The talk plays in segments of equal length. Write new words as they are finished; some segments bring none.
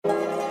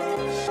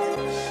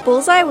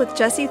Bullseye with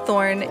Jesse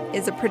Thorne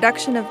is a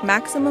production of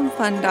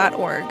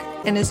MaximumFun.org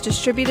and is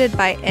distributed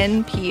by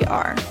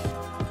NPR.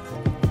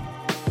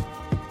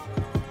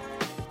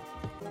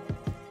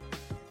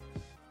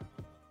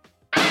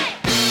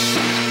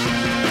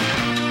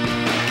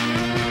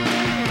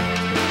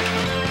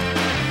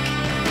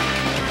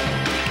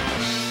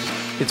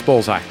 It's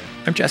Bullseye.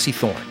 I'm Jesse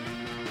Thorne.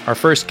 Our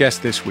first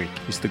guest this week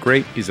is the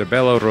great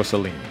Isabella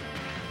Rossellini.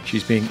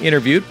 She's being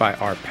interviewed by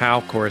our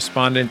PAL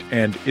correspondent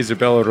and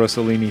Isabella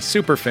Rossellini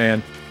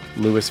superfan,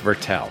 Louis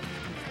Virtel.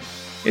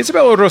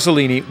 Isabella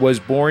Rossellini was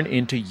born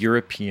into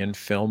European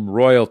film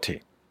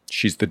royalty.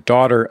 She's the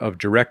daughter of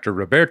director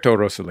Roberto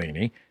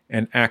Rossellini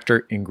and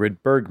actor Ingrid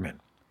Bergman.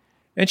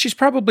 And she's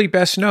probably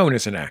best known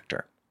as an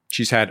actor.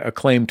 She's had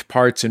acclaimed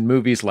parts in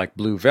movies like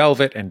Blue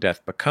Velvet and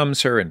Death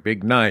Becomes Her and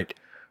Big Night.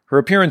 Her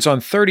appearance on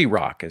 30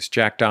 Rock as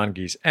Jack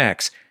Donaghy's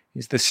ex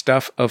is the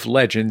stuff of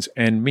legends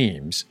and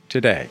memes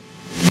today.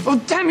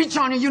 Oh, damn it,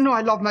 Johnny, you know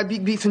I love my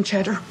big beef and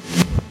cheddar.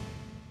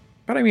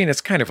 But I mean,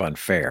 it's kind of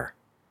unfair.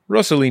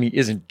 Rossellini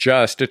isn't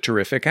just a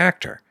terrific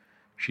actor.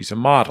 She's a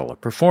model, a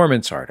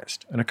performance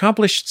artist, an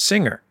accomplished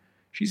singer.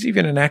 She's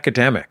even an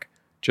academic.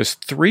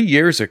 Just 3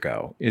 years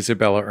ago,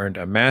 Isabella earned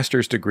a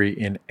master's degree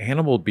in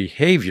animal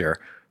behavior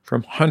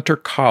from Hunter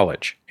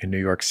College in New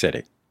York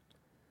City.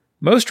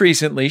 Most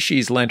recently,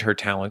 she's lent her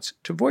talents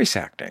to voice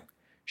acting.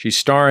 She's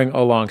starring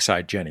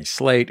alongside Jenny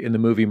Slate in the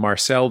movie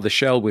Marcel the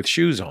Shell with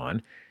Shoes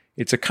On.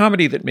 It's a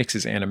comedy that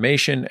mixes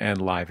animation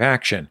and live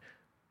action,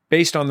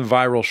 based on the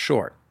viral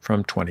short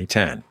from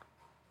 2010.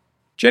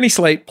 Jenny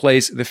Slate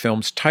plays the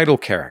film's title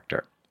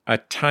character, a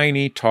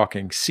tiny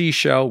talking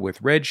seashell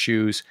with red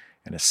shoes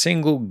and a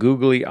single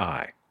googly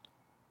eye.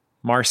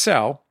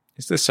 Marcel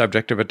is the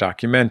subject of a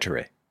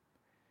documentary.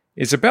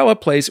 Isabella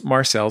plays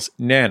Marcel's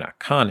Nana,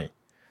 Connie.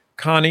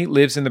 Connie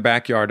lives in the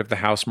backyard of the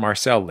house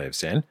Marcel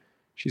lives in.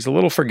 She's a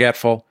little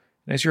forgetful,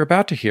 and as you're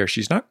about to hear,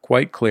 she's not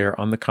quite clear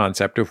on the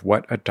concept of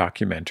what a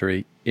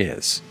documentary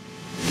is.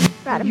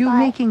 Are you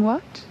making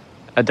what?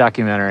 A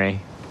documentary.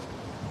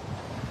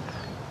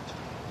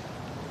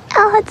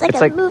 Oh, it's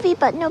like a movie,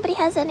 but nobody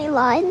has any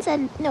lines,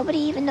 and nobody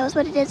even knows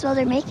what it is while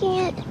they're making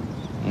it.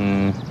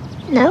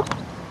 No?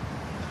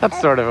 That's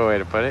sort of a way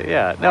to put it,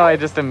 yeah. No, I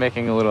just am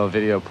making a little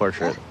video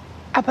portrait.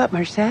 About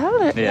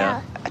Marcel?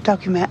 Yeah.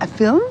 A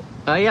film?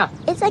 Yeah.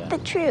 It's like the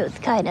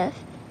truth, kind of.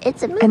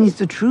 It's a movie. And it's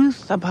the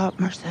truth about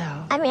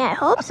Marcel. I mean, I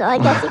hope so. I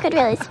guess you could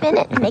really spin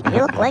it and make me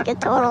look like a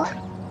total...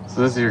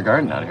 So this is your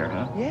garden out here,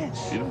 huh?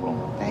 Yes.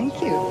 Beautiful.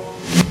 Thank you.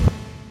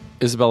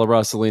 Isabella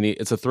Rossellini,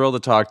 it's a thrill to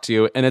talk to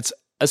you, and it's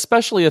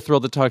especially a thrill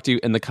to talk to you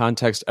in the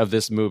context of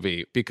this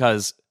movie,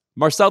 because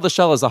Marcel the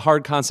Shell is a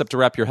hard concept to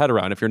wrap your head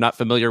around if you're not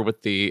familiar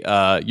with the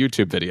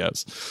YouTube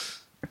videos.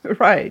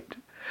 Right.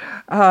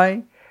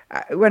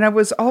 When I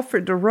was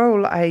offered the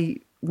role, I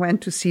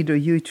went to see the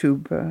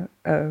YouTube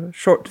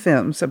short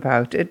films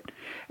about it,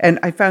 and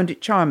I found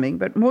it charming.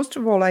 But most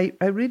of all, I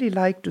really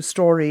liked the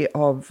story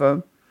of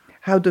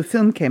how the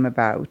film came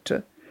about.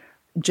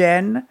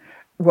 Jen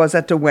was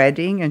at the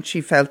wedding, and she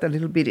felt a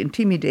little bit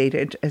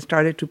intimidated and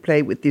started to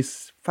play with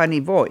this funny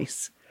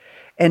voice.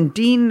 And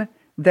Dean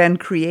then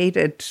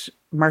created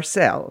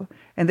Marcel,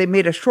 and they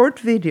made a short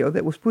video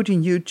that was put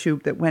in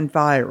YouTube that went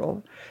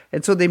viral.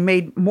 And so they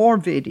made more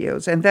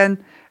videos, and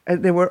then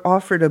they were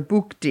offered a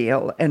book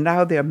deal, and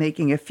now they're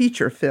making a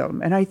feature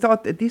film. And I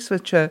thought that this was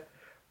such a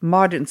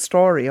modern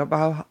story of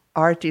how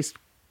artists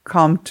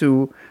come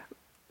to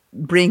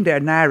bring their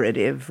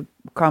narrative,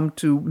 come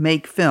to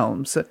make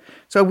films.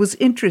 So I was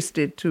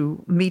interested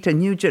to meet a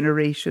new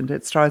generation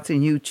that starts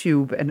in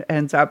YouTube and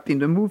ends up in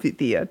the movie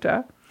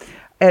theater.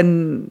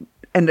 And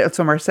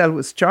so Marcel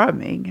was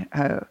charming.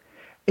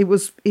 It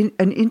was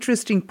an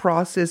interesting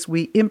process.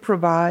 We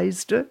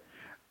improvised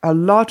a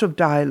lot of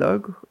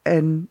dialogue.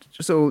 And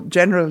so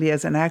generally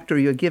as an actor,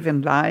 you're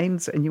given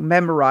lines and you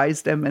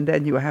memorize them, and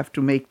then you have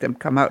to make them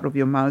come out of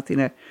your mouth in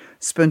a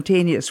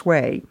spontaneous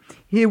way.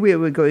 Here we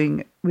are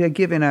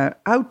given an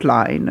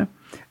outline.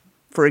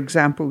 For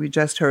example, we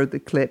just heard the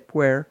clip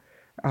where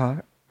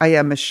I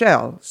am a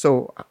shell,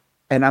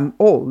 and I'm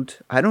old.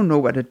 I don't know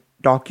what a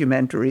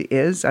documentary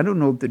is. I don't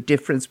know the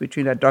difference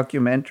between a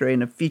documentary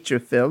and a feature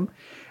film.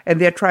 And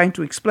they're trying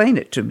to explain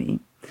it to me.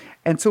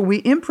 And so we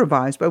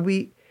improvised, but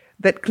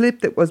that clip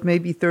that was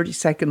maybe 30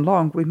 seconds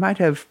long, we might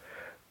have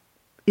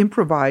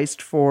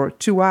improvised for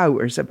 2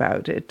 hours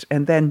about it.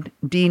 And then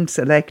Dean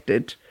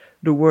selected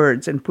the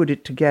words and put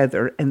it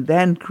together and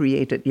then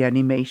created the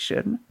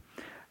animation.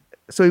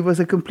 So it was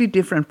a complete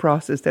different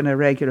process than a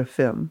regular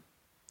film.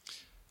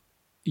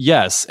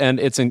 Yes, and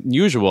it's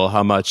unusual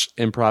how much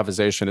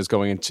improvisation is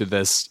going into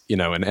this,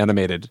 an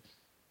animated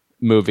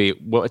movie.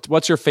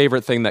 What's your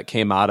favorite thing that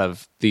came out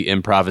of the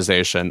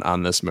improvisation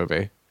on this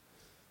movie?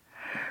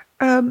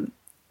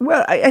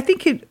 Well, I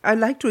think I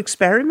like to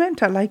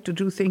experiment. I like to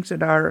do things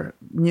that are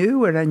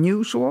new and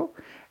unusual.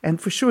 And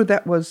for sure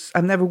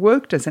I've never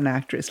worked as an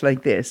actress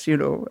like this,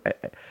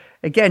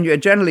 Again, you're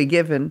generally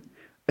given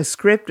a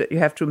script that you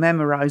have to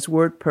memorize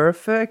word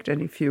perfect.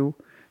 And if you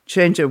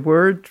change a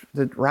word,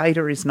 the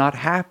writer is not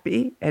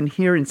happy. And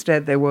here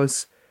instead there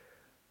was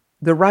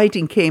the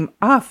writing came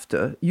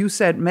after. You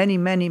said many,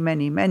 many,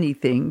 many, many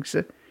things,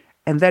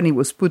 and then it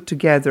was put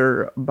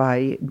together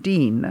by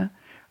Dean.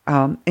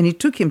 And it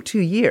took him 2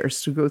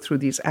 years to go through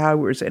these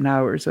hours and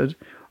hours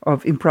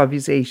of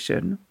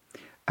improvisation.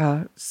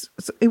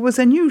 So it was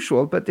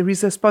unusual, but there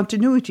is a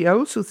spontaneity. I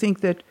also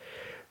think that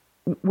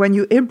when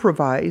you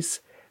improvise,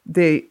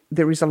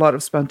 there is a lot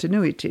of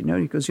spontaneity,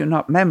 because you're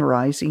not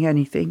memorizing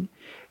anything.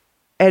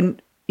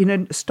 And in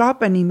a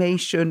stop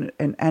animation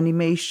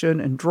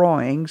and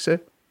drawings,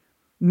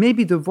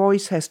 maybe the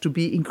voice has to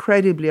be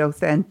incredibly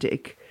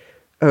authentic.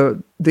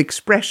 The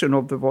expression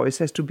of the voice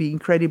has to be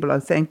incredibly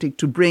authentic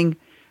to bring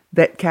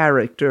that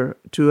character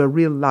to a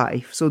real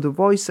life. So the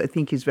voice, I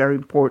think, is very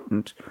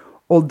important,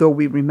 although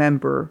we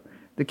remember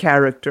the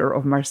character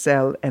of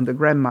Marcel and the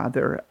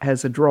grandmother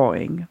as a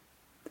drawing.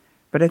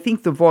 But I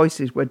think the voice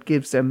is what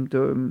gives them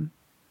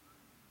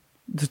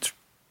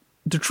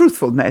the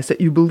truthfulness, that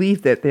you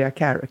believe that they are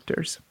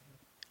characters.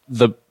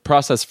 The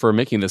process for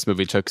making this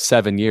movie took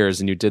 7 years,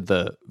 and you did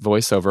the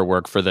voiceover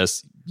work for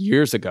this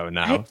years ago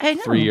now. I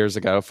know. 3 years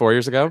ago, 4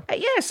 years ago?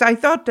 Yes, I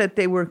thought that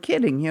they were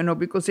kidding,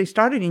 because they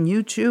started in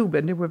YouTube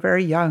and they were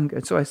very young.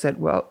 And so I said,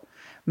 well,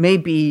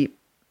 maybe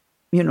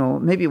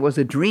it was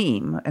a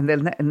dream and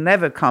they'll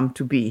never come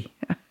to be.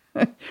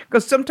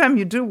 Because sometimes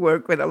you do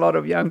work with a lot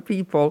of young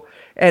people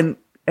and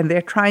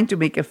they're trying to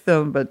make a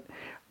film, but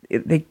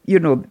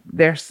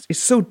it's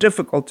so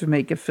difficult to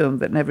make a film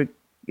that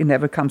it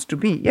never comes to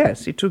be.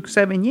 Yes, it took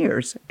 7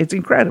 years. It's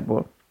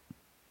incredible.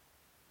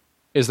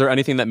 Is there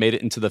anything that made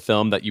it into the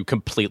film that you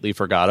completely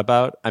forgot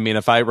about? I mean,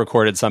 if I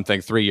recorded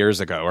something 3 years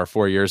ago or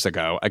 4 years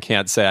ago, I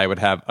can't say I would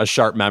have a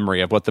sharp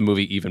memory of what the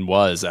movie even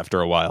was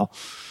after a while.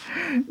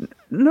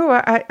 No,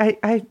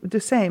 I the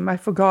same. I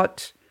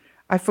forgot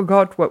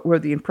what were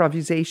the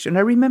improvisation.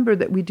 I remember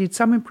that we did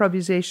some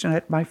improvisation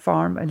at my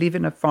farm. I live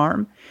in a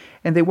farm,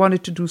 and they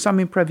wanted to do some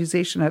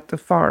improvisation at the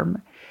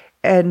farm.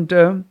 And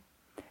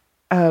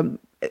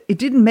it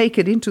didn't make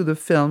it into the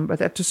film, but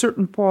at a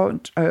certain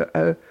point,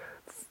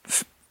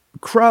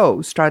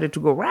 crows started to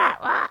go, rah,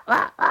 rah,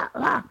 rah, rah,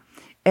 rah.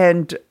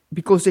 And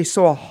because they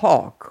saw a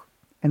hawk,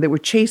 and they were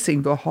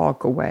chasing the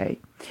hawk away.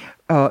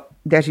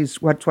 That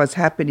is what was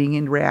happening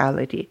in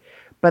reality.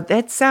 But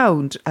that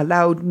sound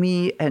allowed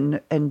me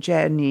and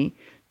Jenny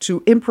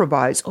to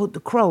improvise. Oh, the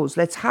crows,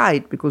 let's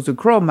hide, because the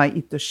crow might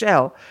eat the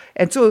shell.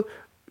 And so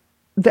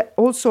that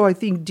also, I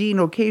think Dean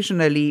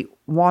occasionally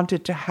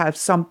wanted to have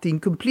something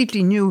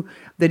completely new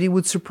that he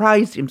would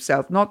surprise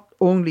himself, not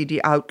only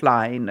the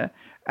outline.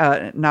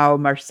 Now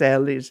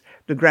Marcel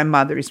the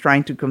grandmother is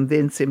trying to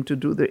convince him to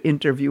do the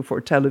interview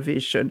for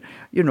television.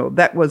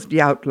 That was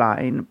the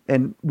outline.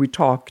 And we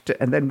talked,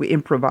 and then we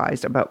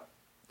improvised about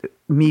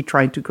me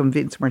trying to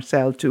convince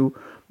Marcel to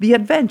be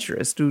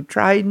adventurous, to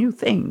try new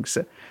things.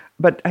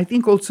 But I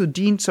think also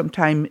Dean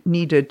sometime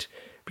needed,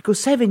 because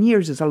 7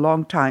 years is a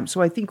long time,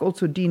 so I think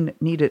also Dean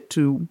needed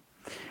to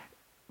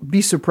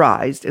be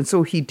surprised. And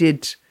so we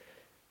did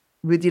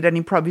an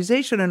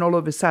improvisation, and all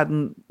of a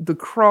sudden the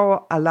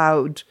crow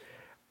allowed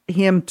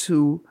him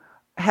to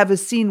have a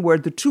scene where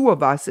the two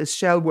of us as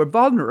Shell were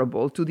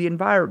vulnerable to the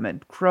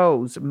environment.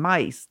 Crows,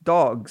 mice,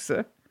 dogs.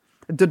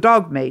 The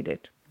dog made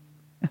it.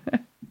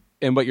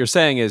 And what you're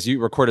saying is you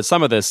recorded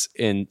some of this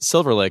in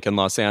Silver Lake in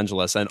Los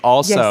Angeles and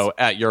also Yes.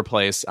 at your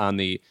place on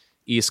the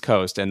East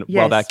Coast. And Yes.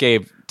 while that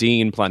gave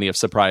Dean plenty of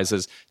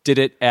surprises, did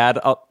it add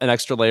an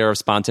extra layer of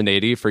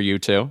spontaneity for you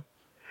too?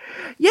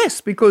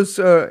 Yes, because,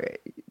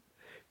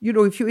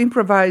 if you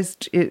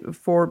improvised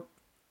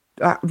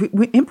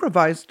we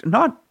improvised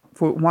not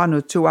for 1 or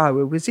 2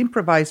 hours, we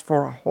improvised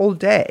for a whole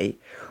day.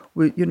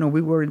 We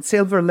were in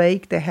Silver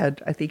Lake. They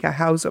had, I think, a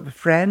house of a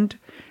friend,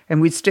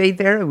 and we stayed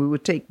there and we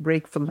would take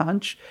break for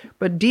lunch.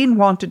 But Dean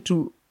wanted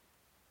to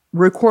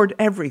record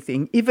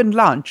everything, even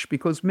lunch,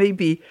 because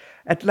maybe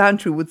at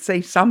lunch we would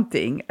say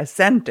something, a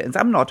sentence.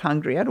 I'm not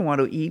hungry. I don't want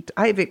to eat.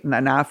 I've eaten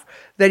enough,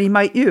 that he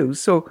might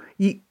use. So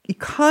he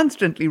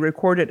constantly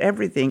recorded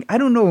everything. I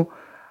don't know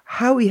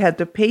how he had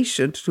the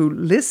patience to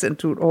listen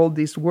to all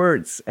these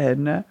words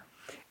and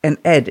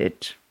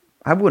edit.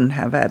 I wouldn't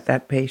have had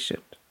that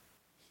patience.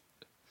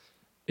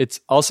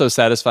 It's also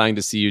satisfying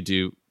to see you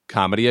do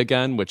comedy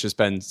again, which has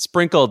been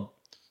sprinkled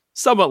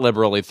somewhat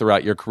liberally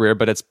throughout your career,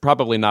 but it's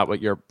probably not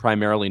what you're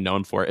primarily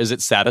known for. Is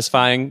it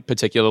satisfying,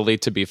 particularly,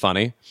 to be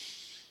funny?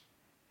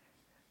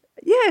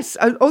 Yes,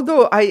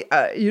 although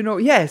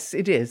yes,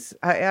 it is.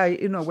 I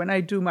when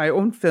I do my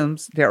own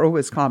films, they're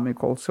always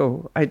comical,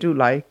 so I do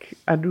like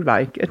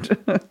it.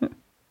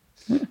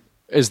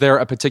 Is there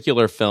a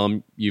particular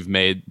film you've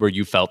made where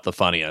you felt the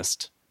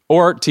funniest,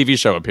 or TV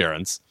show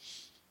appearance?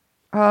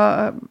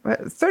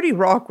 30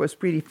 Rock was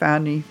pretty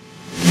funny.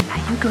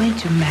 Are you going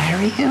to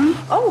marry him?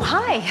 Oh,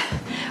 hi.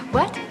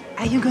 What?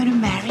 Are you going to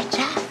marry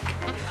Jack?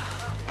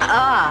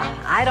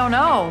 I don't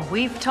know.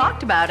 We've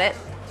talked about it.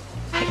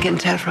 I can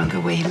tell from the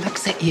way he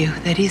looks at you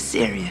that he's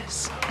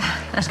serious.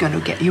 He's going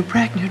to get you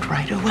pregnant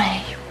right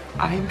away,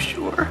 I'm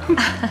sure.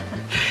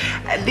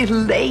 A little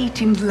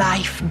late in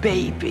life,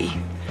 baby.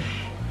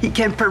 He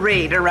can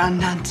parade around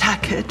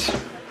Nantucket.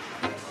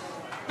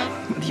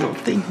 The old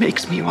thing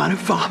makes me want to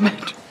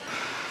vomit.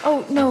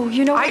 Oh, no,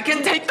 you know... I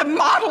can take the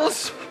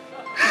models,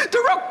 the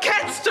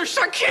Roquettes, the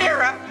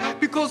Shakira,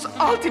 because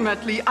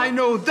ultimately I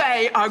know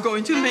they are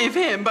going to leave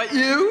him. But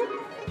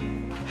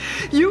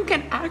you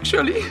can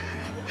actually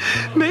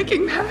make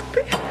him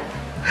happy.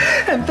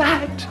 And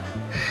that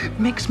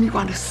makes me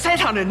want to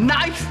sit on a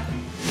knife.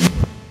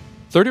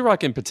 30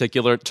 Rock in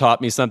particular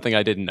taught me something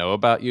I didn't know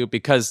about you,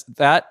 because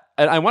that,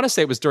 and I want to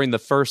say it was during the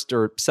first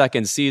or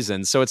second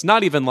season, so it's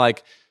not even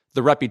like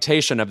the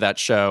reputation of that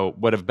show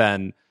would have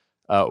been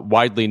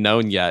widely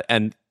known yet,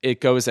 and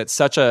it goes at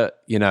such a,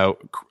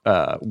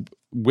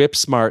 whip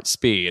smart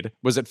speed.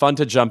 Was it fun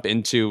to jump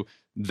into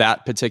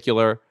that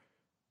particular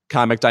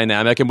comic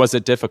dynamic, and was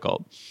it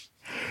difficult?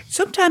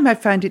 Sometimes I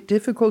find it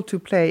difficult to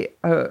play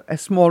a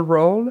small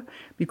role,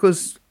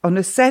 because on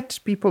a set,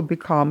 people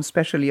become,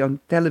 especially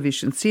on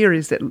television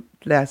series that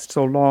last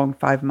so long,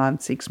 5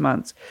 months, 6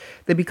 months,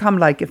 they become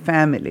like a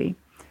family.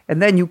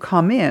 And then you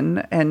come in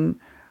and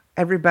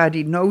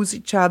everybody knows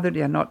each other,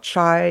 they're not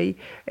shy.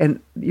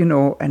 And,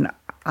 and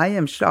I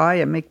am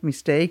shy, I make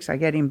mistakes, I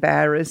get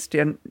embarrassed,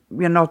 and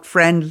we're not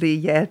friendly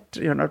yet,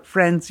 you're not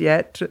friends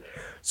yet.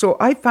 So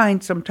I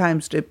find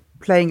sometimes that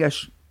playing a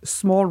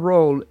small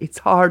role, it's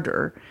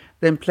harder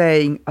than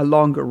playing a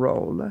longer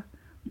role,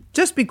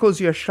 just because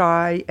you're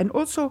shy. And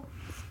also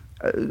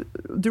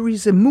there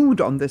is a mood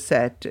on the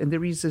set, and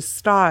there is a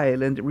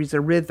style, and there is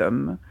a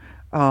rhythm,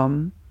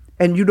 and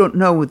you don't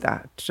know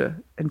that.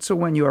 And so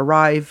when you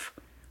arrive,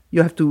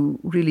 you have to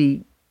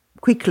really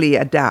quickly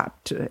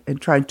adapt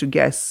and try to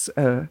guess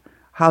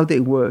how they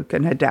work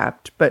and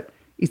adapt. But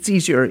it's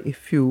easier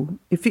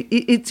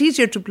it's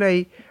easier to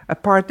play a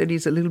part that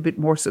is a little bit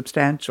more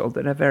substantial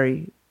than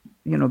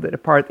that a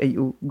part that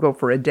you go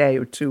for a day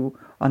or two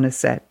on a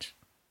set.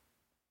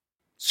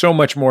 So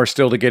much more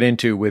still to get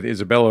into with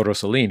Isabella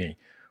Rossellini.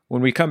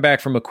 When we come back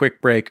from a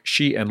quick break,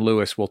 she and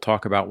Louis will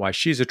talk about why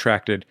she's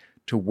attracted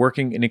to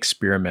working in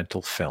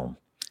experimental film.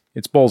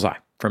 It's Bullseye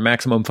from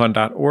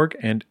MaximumFun.org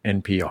and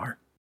NPR.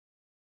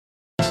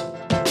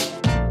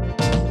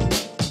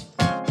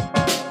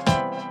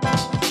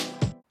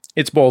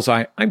 It's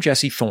Bullseye. I'm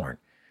Jesse Thorne.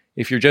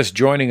 If you're just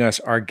joining us,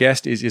 our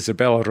guest is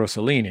Isabella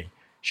Rossellini.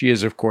 She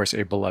is, of course,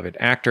 a beloved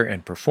actor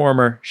and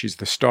performer. She's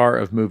the star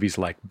of movies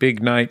like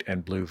Big Night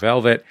and Blue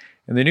Velvet,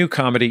 and the new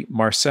comedy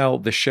Marcel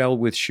the Shell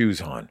with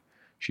Shoes On.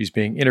 She's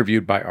being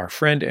interviewed by our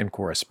friend and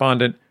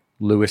correspondent,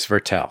 Louis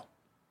Vertel.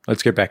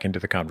 Let's get back into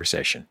the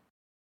conversation.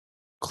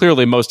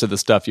 Clearly, most of the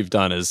stuff you've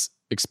done is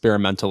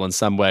experimental in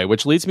some way,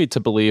 which leads me to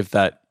believe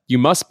that you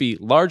must be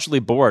largely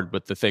bored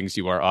with the things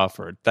you are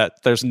offered,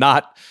 that there's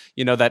not,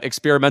 that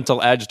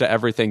experimental edge to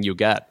everything you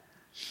get.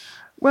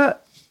 Well,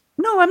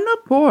 no, I'm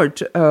not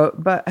bored,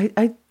 but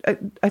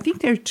I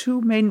think there are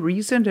two main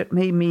reasons that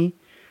made me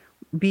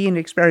be in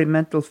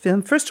experimental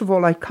film. First of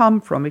all, I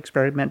come from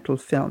experimental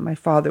film. My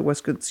father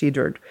was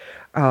considered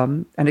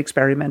an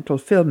experimental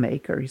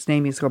filmmaker. His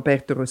name is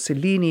Roberto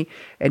Rossellini,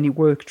 and he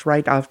worked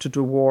right after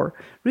the war,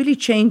 really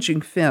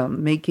changing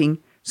film, making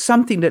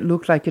something that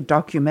looked like a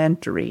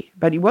documentary.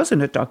 But it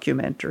wasn't a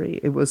documentary.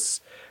 It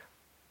was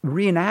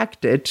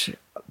reenacted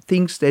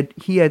things that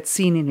he had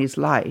seen in his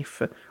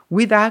life,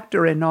 with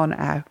actor and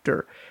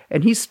non-actor.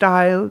 And his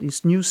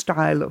new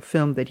style of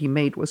film that he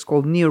made was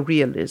called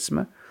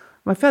neorealism.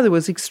 My father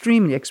was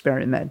extremely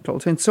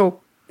experimental, and so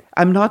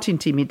I'm not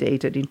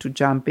intimidated into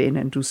jump in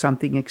and do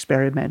something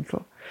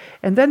experimental.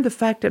 And then the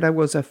fact that I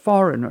was a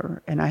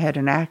foreigner and I had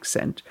an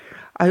accent,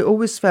 I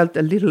always felt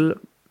a little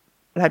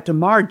at the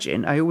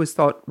margin. I always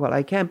thought, well,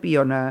 I can't be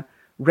on a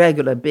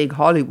regular big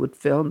Hollywood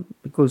film,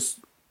 because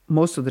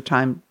most of the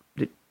time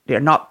there are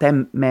not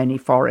that many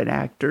foreign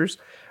actors.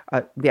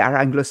 They are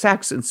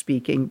Anglo-Saxon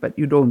speaking, but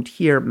you don't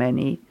hear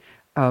many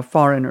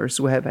foreigners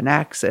who have an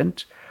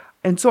accent.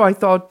 And so I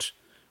thought,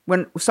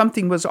 when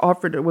something was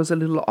offered that was a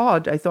little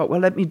odd, I thought,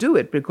 well, let me do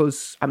it,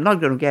 because I'm not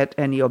going to get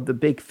any of the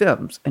big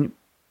films. And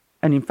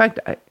in fact,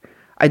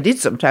 I did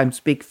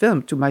sometimes big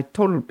film, to my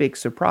total big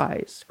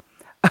surprise.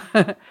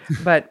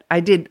 But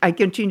I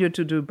continued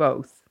to do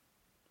both.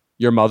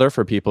 Your mother,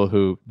 for people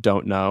who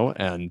don't know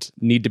and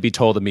need to be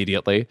told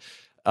immediately,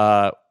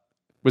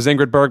 was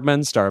Ingrid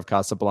Bergman, star of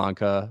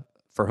Casablanca,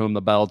 For Whom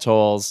the Bell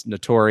Tolls,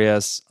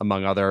 Notorious,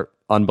 among other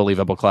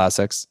unbelievable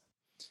classics.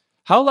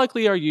 How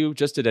likely are you,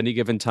 just at any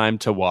given time,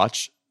 to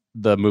watch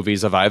the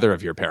movies of either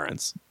of your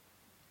parents?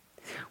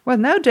 Well,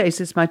 nowadays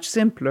it's much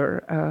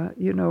simpler.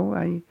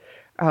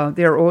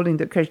 They're all in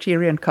the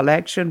Criterion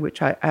Collection,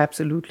 which I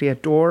absolutely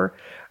adore,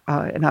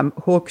 and I'm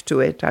hooked to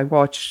it. I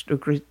watch the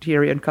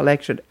Criterion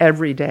Collection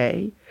every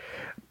day.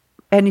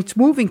 And it's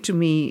moving to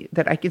me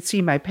that I could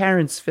see my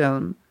parents'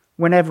 film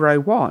whenever I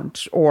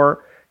want.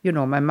 Or,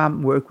 my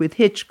mom worked with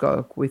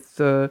Hitchcock,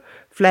 with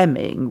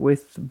Fleming,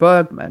 with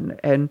Bergman.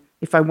 And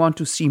if I want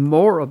to see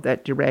more of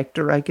that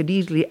director, I could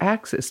easily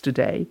access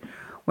today.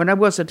 When I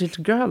was a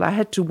little girl, I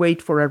had to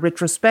wait for a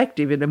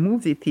retrospective in a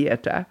movie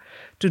theater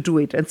to do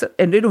it.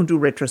 And they don't do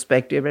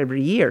retrospective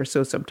every year.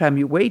 So sometimes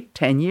you wait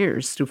 10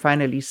 years to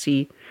finally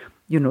see,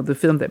 the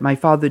film that my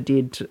father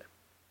did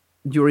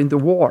during the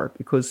war,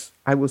 because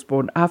I was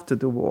born after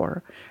the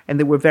war. And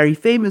they were very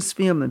famous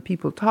films and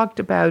people talked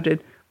about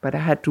it, but I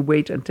had to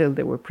wait until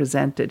they were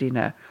presented in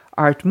a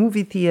art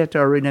movie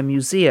theater or in a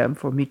museum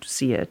for me to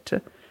see it.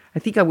 I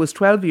think I was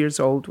 12 years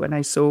old when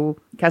I saw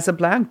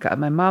Casablanca,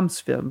 my mom's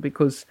film,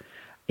 because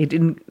it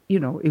didn't,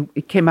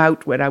 it came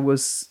out when I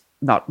was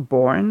not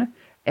born.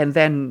 And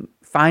then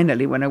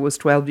finally, when I was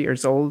 12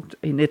 years old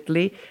in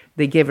Italy,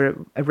 they gave a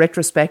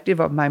retrospective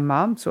of my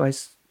mom. So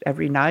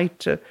every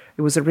night, it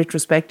was a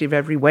retrospective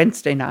every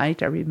Wednesday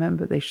night. I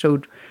remember they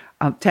showed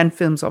 10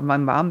 films of my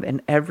mom,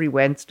 and every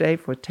Wednesday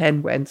for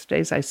 10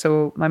 Wednesdays, I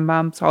saw my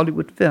mom's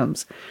Hollywood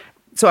films.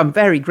 So I'm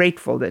very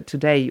grateful that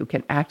today you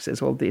can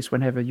access all this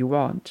whenever you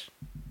want.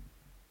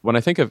 When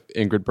I think of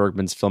Ingrid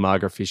Bergman's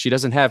filmography, she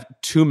doesn't have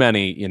too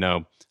many,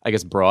 I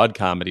guess, broad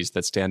comedies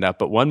that stand out.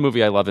 But one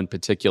movie I love in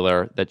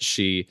particular that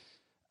she,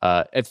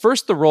 at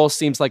first the role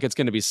seems like it's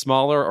going to be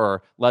smaller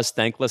or less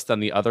thankless than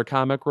the other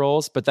comic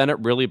roles, but then it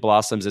really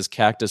blossoms as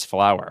Cactus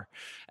Flower.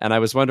 And I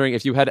was wondering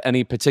if you had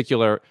any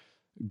particular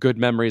good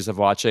memories of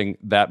watching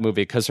that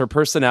movie, because her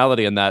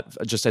personality in that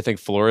just, I think,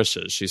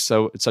 flourishes.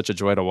 It's such a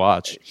joy to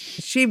watch.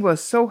 She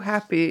was so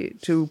happy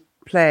to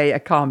play a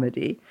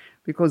comedy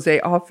because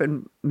they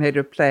often made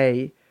her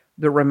play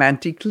the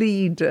romantic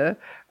lead.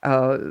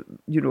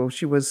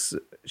 She was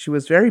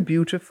very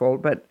beautiful,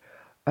 but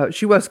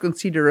she was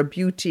considered a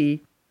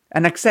beauty,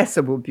 an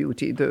accessible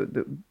beauty,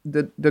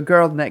 the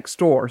girl next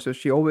door. So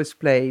she always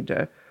played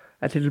a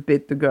little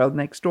bit the girl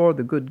next door,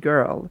 the good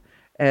girl.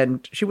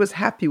 And she was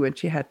happy when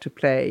she had to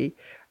play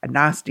a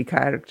nasty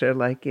character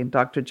like in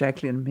Dr.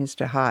 Jekyll and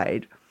Mr.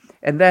 Hyde.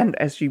 And then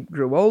as she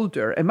grew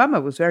older, and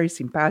Mama was very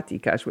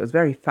simpatica, she was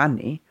very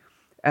funny,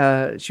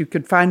 she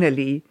could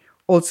finally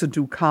also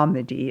do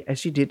comedy as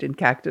she did in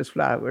Cactus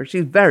Flower.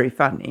 She's very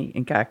funny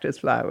in Cactus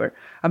Flower.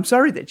 I'm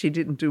sorry that she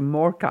didn't do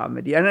more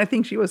comedy. And I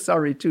think she was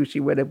sorry too. She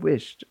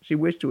wished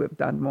to have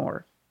done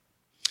more.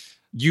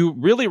 You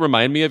really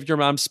remind me of your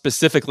mom,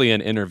 specifically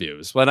in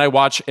interviews. When I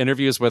watch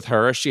interviews with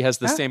her, she has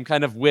the same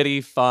kind of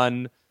witty,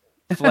 fun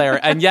flair.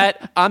 And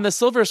yet, on the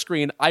silver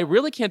screen, I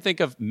really can't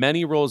think of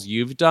many roles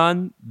you've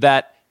done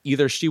that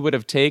either she would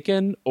have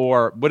taken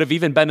or would have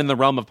even been in the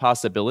realm of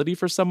possibility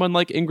for someone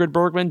like Ingrid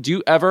Bergman.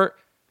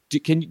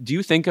 Can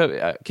you think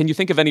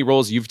of any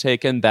roles you've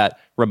taken that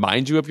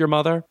remind you of your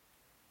mother?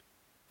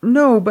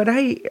 No, but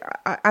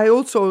I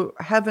also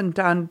haven't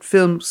done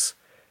films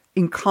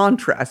in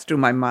contrast to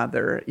my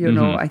mother.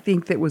 I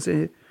think there was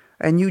a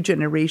new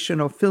generation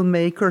of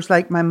filmmakers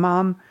like my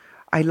mom.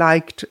 I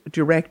liked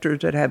directors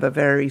that have a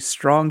very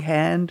strong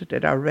hand,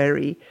 that are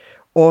very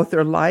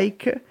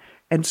author-like.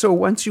 And so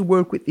once you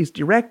work with these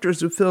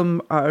directors of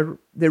film,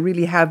 they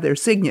really have their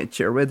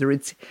signature, whether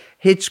it's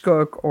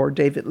Hitchcock or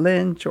David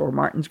Lynch or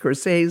Martin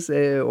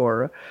Scorsese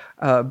or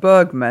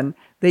Bergman,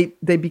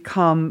 they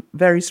become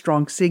very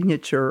strong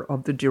signature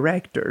of the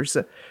directors.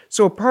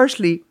 So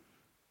partially,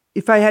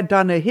 if I had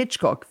done a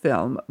Hitchcock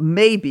film,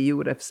 maybe you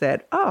would have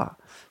said,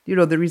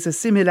 there is a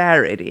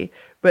similarity,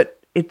 but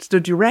it's the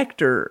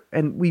director,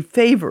 and we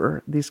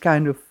favor this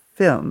kind of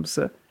films.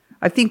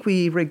 I think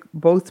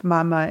both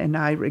Mama and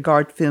I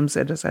regard films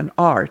as an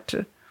art.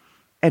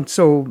 And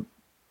so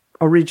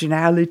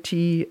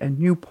originality and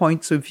new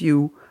points of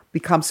view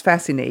becomes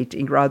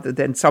fascinating rather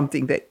than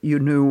something that you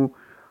know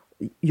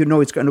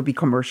it's going to be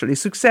commercially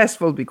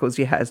successful because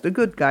he has the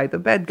good guy, the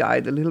bad guy,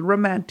 the little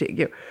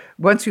romantic.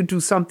 Once you do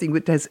something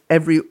that has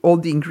all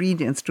the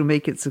ingredients to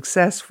make it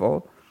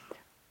successful,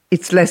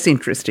 it's less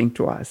interesting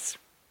to us.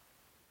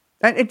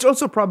 And it's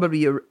also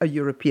probably a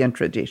European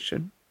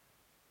tradition.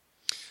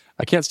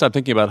 I can't stop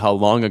thinking about how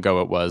long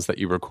ago it was that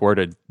you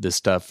recorded this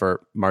stuff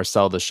for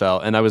Marcel the Shell.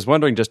 And I was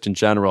wondering, just in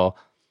general,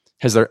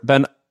 has there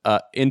been,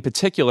 in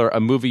particular, a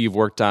movie you've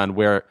worked on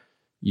where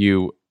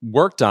you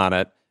worked on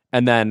it,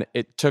 and then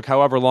it took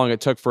however long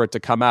it took for it to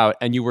come out,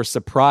 and you were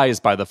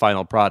surprised by the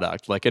final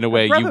product? Like, in a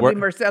way, probably you were...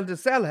 Marcel the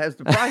Shell has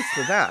the prize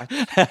for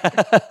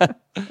that.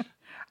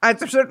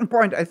 At a certain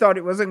point, I thought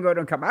it wasn't going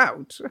to come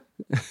out.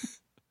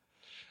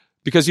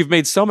 Because you've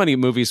made so many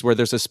movies where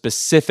there's a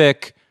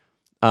specific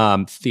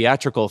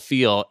theatrical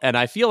feel, and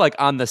I feel like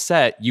on the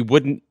set, you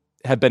wouldn't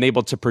have been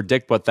able to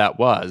predict what that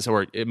was,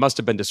 or it must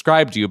have been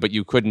described to you, but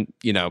you couldn't,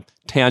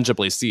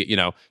 tangibly see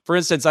it. For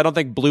instance, I don't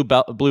think Blue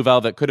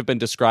Velvet could have been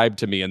described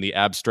to me in the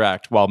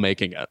abstract while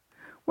making it.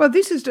 Well,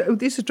 this is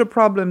the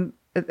problem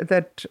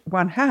that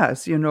one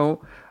has,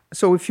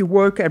 So if you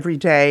work every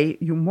day,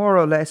 you more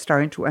or less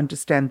starting to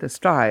understand the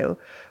style,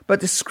 but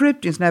the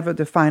script is never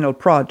the final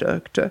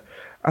product.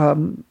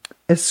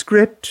 A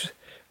script,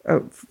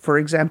 for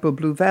example,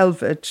 Blue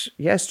Velvet,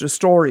 yes, the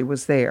story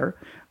was there,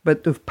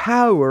 but the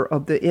power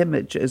of the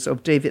images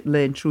of David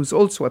Lynch, who's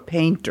also a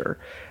painter,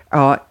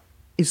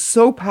 is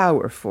so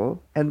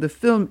powerful, and the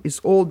film is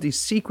all this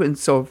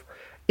sequence of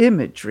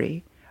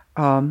imagery.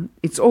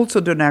 It's also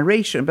the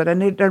narration, but the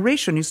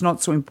narration is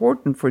not so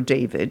important for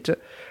David.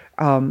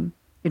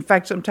 In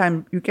fact,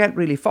 sometimes you can't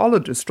really follow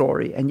the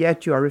story, and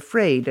yet you are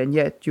afraid, and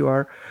yet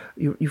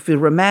you feel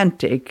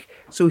romantic.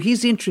 So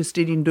he's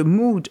interested in the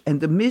mood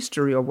and the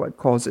mystery of what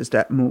causes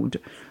that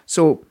mood.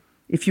 So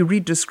if you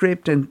read the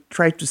script and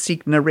try to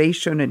seek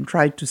narration and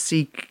try to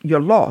seek, you're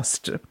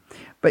lost.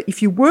 But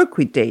if you work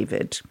with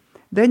David,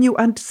 then you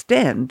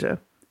understand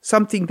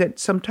something that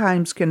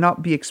sometimes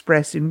cannot be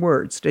expressed in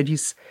words, that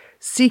he's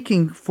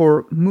seeking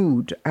for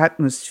mood,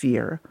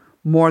 atmosphere,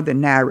 more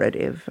than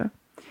narrative.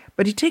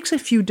 But it takes a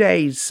few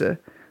days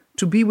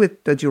to be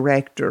with the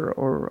director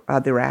or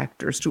other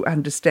actors to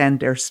understand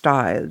their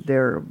style,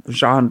 their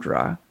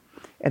genre,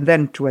 and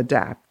then to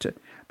adapt.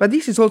 But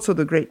this is also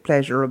the great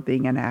pleasure of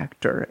being an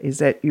actor, is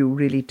that you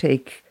really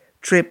take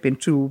trip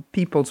into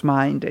people's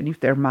mind, and if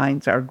their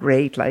minds are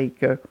great,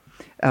 like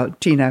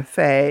Tina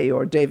Fey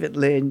or David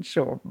Lynch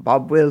or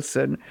Bob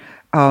Wilson,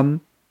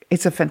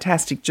 it's a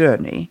fantastic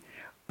journey.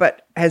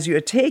 But as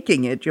you're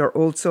taking it, you're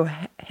also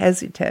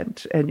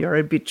hesitant and you're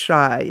a bit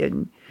shy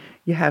and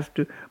you have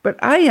to. But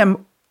I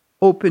am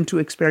open to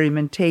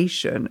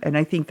experimentation, and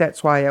I think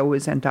that's why I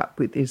always end up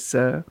with this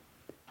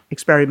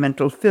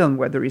experimental film,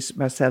 whether it's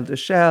Marcel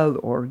Duchamp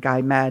or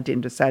Guy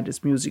Maddin, The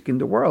Saddest Music in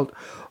the World,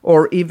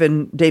 or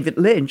even David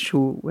Lynch,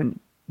 who when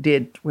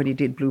he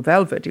did Blue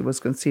Velvet, it was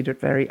considered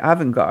very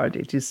avant-garde.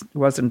 It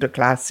wasn't a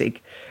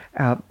classic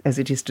as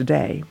it is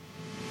today.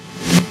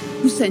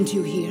 Who sent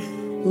you here?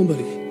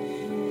 Nobody.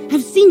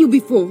 I've seen you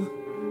before.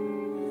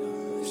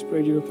 I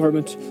sprayed your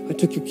apartment. I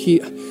took your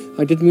key.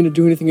 I didn't mean to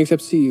do anything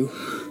except see you.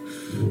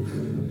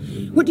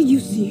 What did you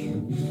see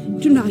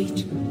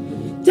tonight?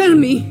 Tell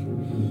me.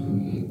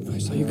 I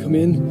saw you come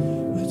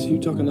in. I saw you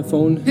talk on the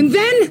phone. And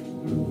then?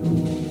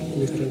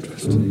 You got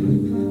undressed.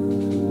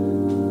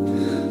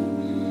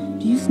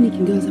 Do you sneak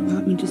in girls'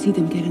 apartment to see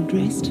them get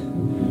undressed?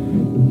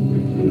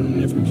 No,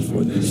 never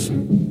before this.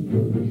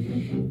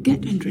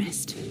 Get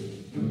undressed.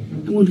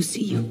 I want to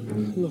see you.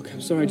 Look,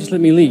 I'm sorry. Just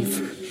let me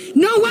leave.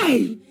 No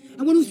way!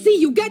 I want to see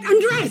you get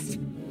undressed!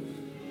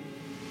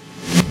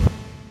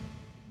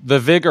 The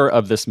vigor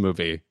of this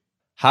movie.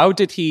 How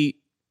did he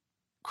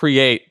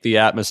create the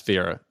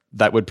atmosphere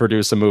that would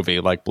produce a movie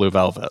like Blue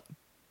Velvet?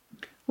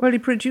 Well, he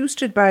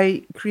produced it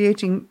by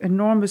creating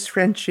enormous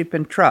friendship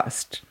and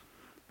trust,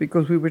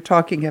 because we were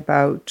talking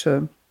about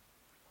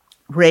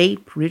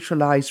rape,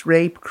 ritualized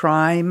rape,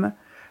 crime,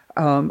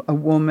 a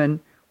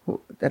woman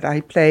that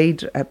I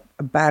played, a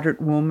battered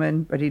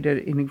woman, but in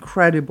an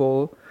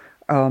incredible,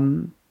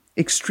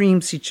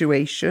 extreme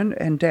situation.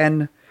 And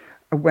then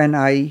when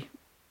I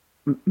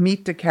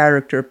meet the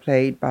character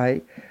played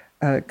by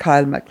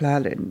Kyle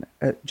MacLachlan,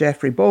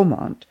 Jeffrey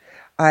Beaumont,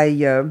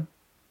 and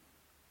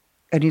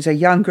he's a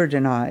younger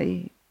than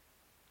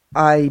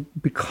I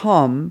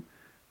become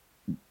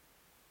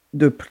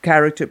the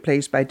character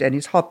played by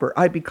Dennis Hopper.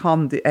 I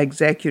become the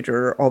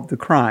executor of the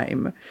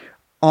crime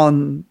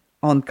on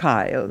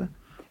Kyle,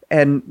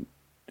 and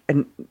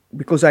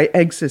because I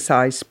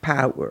exercise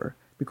power,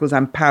 because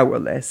I'm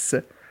powerless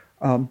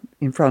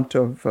in front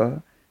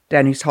of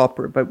Dennis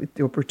Hopper, but with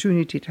the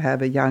opportunity to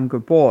have a younger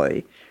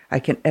boy, I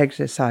can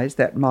exercise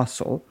that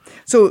muscle.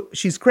 So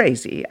she's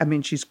crazy. I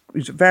mean, she's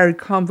a very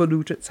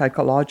convoluted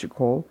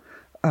psychological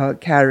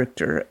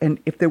character. And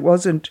if there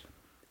wasn't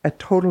a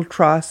total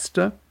trust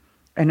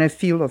and a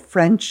feel of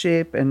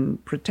friendship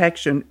and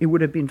protection, it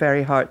would have been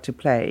very hard to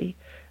play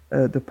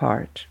the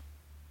part.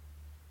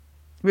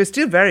 We're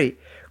still very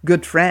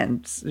good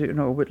friends,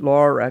 with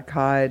Laura,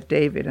 Kai,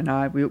 David, and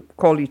I. We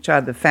call each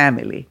other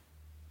family.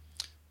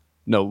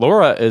 No,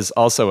 Laura is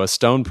also a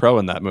stone pro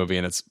in that movie,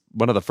 and it's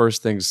one of the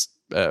first things,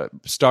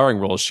 starring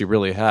roles she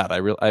really had.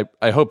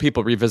 I hope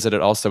people revisit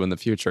it also in the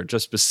future,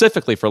 just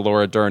specifically for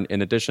Laura Dern,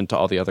 in addition to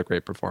all the other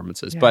great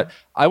performances. Yeah. But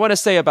I want to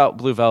say about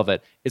Blue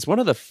Velvet, it's one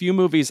of the few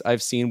movies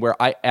I've seen where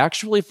I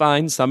actually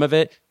find some of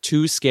it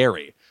too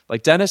scary.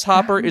 Like, Dennis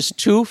Hopper is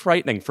too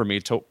frightening for me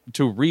to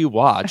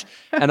rewatch.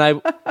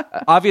 And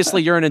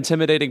obviously you're an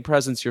intimidating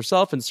presence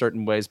yourself in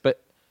certain ways,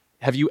 but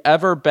have you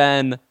ever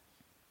been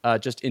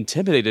just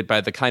intimidated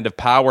by the kind of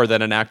power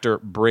that an actor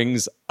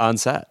brings on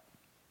set?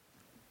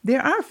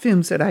 There are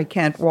films that I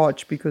can't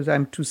watch because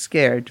I'm too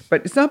scared,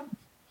 but it's not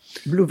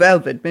Blue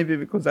Velvet, maybe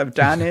because I've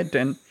done it.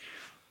 And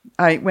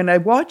when I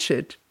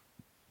watched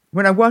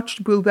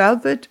Blue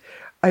Velvet,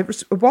 I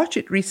watched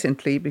it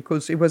recently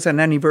because it was an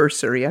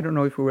anniversary. I don't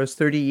know if it was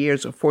 30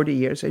 years or 40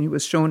 years, and it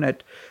was shown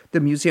at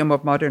the Museum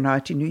of Modern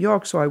Art in New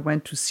York. So I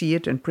went to see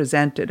it and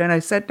present it. And I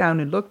sat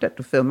down and looked at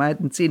the film. I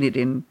hadn't seen it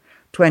in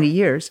 20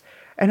 years.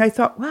 And I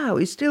thought, wow,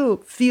 it still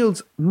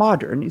feels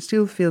modern. It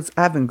still feels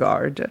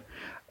avant-garde.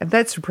 And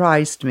that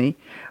surprised me.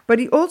 But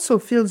it also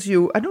feels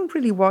I don't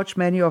really watch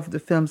many of the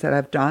films that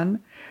I've done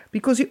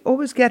because you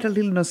always get a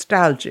little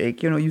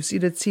nostalgic. You see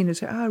that scene and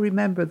say, I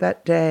remember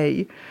that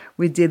day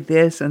we did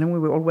this and then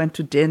we all went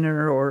to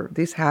dinner or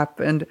this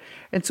happened.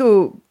 And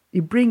so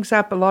it brings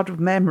up a lot of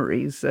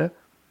memories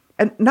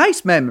and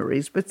nice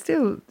memories, but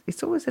still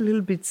it's always a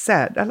little bit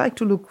sad. I like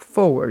to look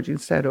forward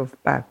instead of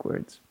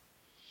backwards.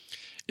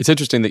 It's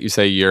interesting that you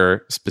say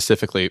you're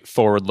specifically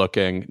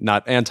forward-looking,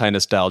 not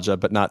anti-nostalgia,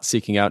 but not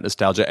seeking out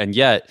nostalgia. And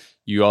yet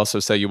you also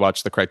say you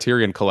watch the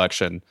Criterion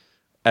Collection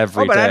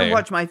every day. I don't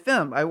watch my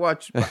film. I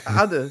watch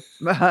other.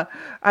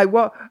 I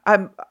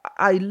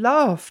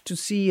love to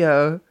see.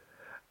 So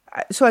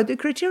the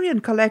Criterion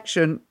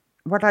Collection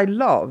what I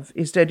love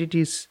is that it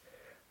is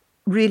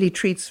really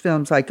treats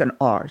films like an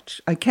art.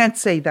 I can't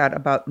say that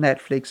about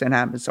Netflix and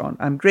Amazon.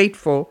 I'm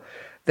grateful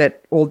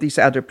that all these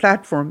other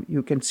platforms,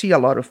 you can see a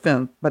lot of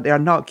film, but they are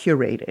not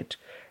curated.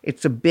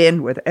 It's a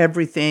bin with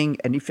everything,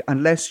 and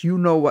unless you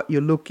know what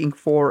you're looking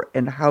for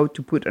and how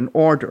to put an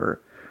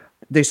order,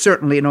 they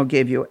certainly don't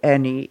give you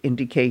any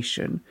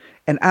indication.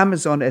 And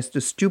Amazon has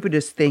the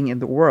stupidest thing in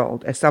the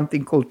world, has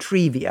something called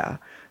trivia.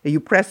 You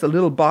press a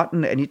little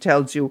button and it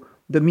tells you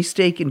the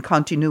mistake in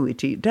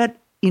continuity. That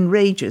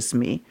enrages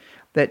me,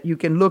 that you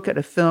can look at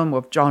a film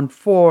of John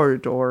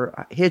Ford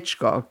or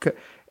Hitchcock,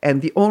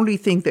 and the only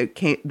thing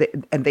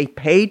and they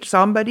paid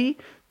somebody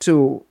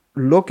to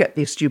look at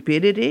the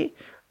stupidity,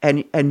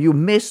 and you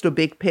miss the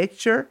big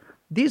picture.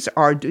 These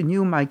are the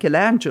new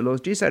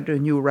Michelangelos, these are the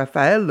new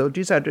Raffaello,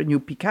 these are the new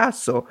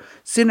Picasso.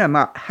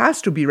 Cinema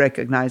has to be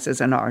recognized as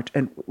an art,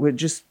 and we're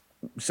just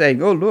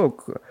saying, oh,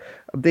 look,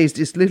 there's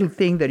this little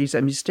thing that is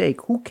a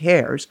mistake. Who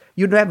cares?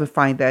 You never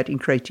find that in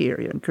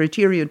Criterion.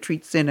 Criterion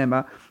treats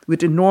cinema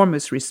with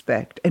enormous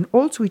respect, and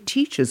also it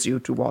teaches you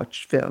to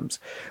watch films,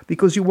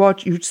 because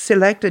you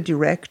select a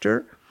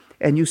director,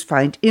 and you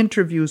find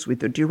interviews with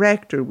the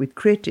director, with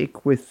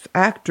critic, with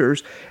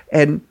actors,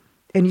 and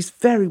it's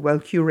very well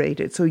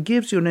curated. So it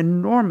gives you an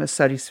enormous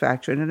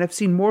satisfaction. And I've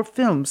seen more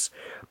films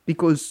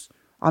because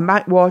I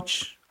might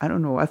watch, I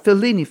don't know, a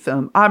Fellini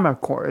film,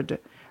 Amarcord.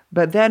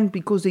 But then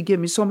because they give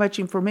me so much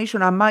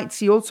information, I might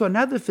see also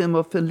another film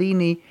of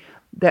Fellini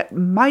that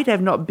might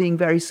have not been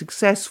very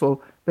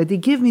successful, but they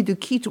give me the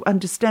key to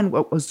understand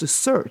what was the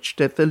search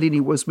that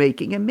Fellini was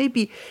making. And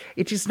maybe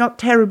it is not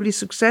terribly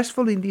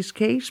successful in this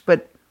case,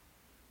 but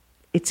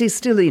it is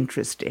still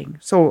interesting.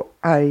 So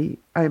I'm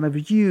a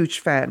huge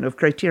fan of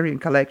Criterion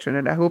Collection,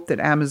 and I hope that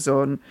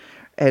Amazon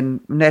and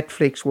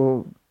Netflix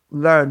will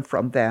learn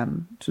from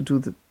them to do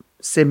the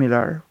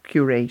similar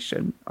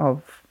curation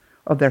of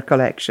their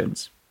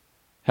collections.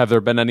 Have there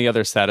been any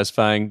other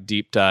satisfying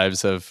deep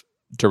dives of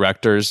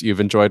directors you've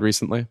enjoyed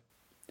recently?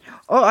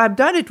 Oh, I've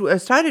done it. I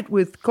started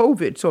with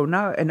COVID, so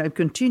now, and I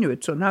continue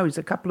it. So now it's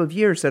a couple of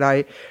years that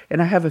I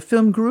have a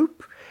film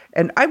group.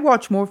 And I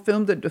watch more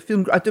film than the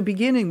film. At the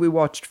beginning, we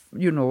watched,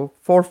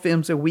 4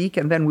 films a week,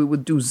 and then we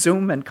would do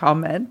Zoom and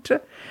comment.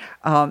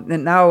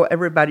 And now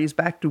everybody's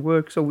back to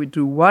work, so we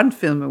do 1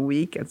 film a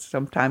week, and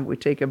sometimes we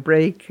take a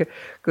break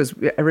because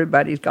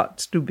everybody's got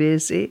too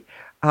busy.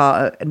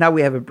 And now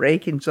we have a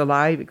break in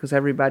July because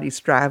everybody's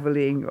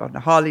traveling on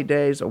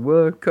holidays or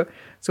work,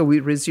 so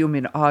we resume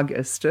in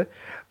August.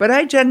 But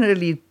I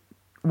generally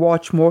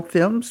watch more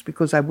films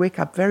because I wake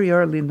up very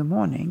early in the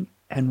morning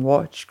and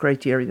watch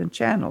Criterion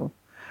Channel.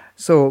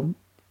 So,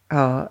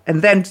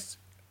 and then,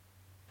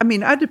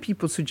 other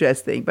people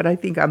suggest things, but I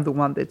think I'm the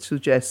one that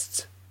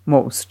suggests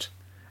most.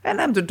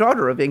 And I'm the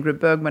daughter of Ingrid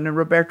Bergman and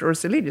Roberto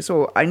Rossellini,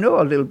 so I know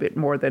a little bit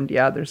more than the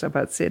others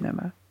about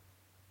cinema.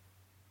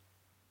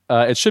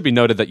 It should be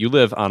noted that you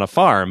live on a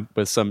farm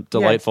with some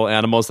delightful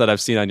animals that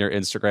I've seen on your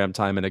Instagram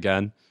time and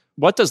again.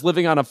 What does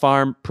living on a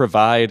farm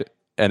provide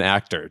an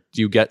actor?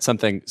 Do you get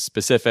something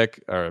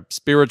specific or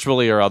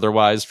spiritually or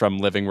otherwise from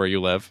living where you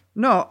live?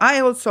 No,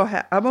 I'm also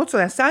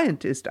a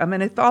scientist. I'm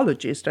an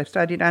ethologist. I've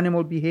studied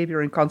animal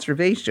behavior and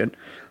conservation.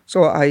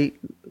 So I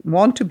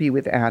want to be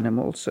with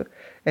animals.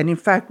 And in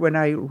fact, when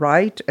I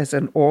write as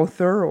an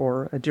author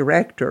or a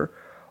director,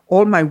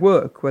 all my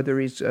work, whether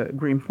it's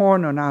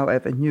Green-Horn or now I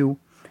have a new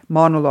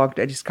monologue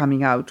that is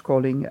coming out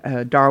calling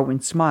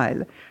Darwin's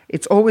Smile,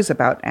 it's always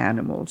about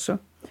animals.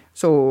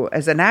 So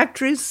as an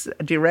actress,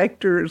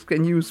 directors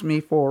can use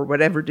me for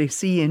whatever they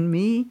see in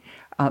me.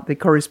 They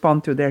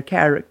correspond to their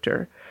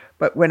character.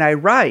 But when I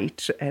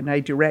write and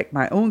I direct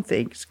my own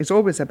things, it's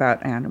always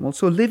about animals.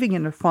 So living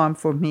in a farm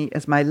for me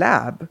is my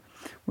lab,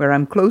 where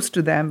I'm close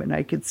to them and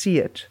I can see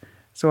it.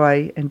 So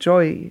I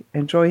enjoy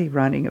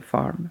running a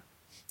farm.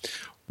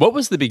 What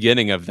was the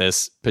beginning of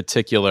this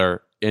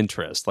particular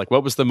interest? Like,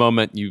 what was the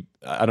moment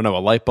a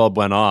light bulb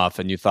went off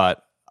and you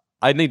thought,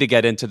 I need to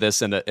get into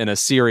this in a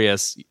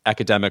serious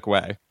academic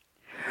way?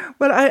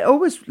 Well, I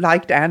always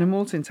liked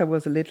animals since I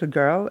was a little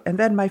girl. And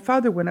then my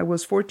father, when I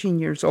was 14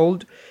 years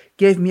old,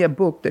 gave me a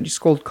book that is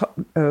called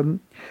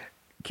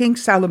King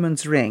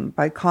Solomon's Ring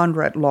by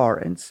Konrad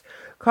Lorenz.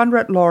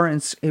 Konrad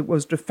Lorenz, it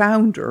was the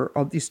founder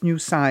of this new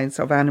science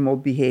of animal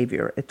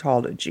behavior,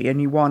 ethology, and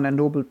he won a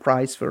Nobel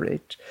Prize for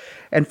it.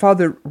 And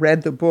Father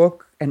read the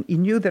book, and he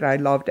knew that I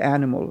loved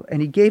animal,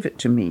 and he gave it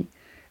to me.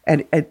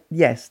 And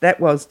yes, that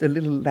was the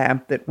little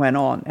lamp that went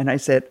on. And I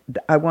said,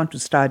 I want to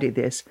study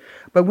this.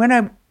 But when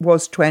I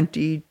was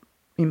in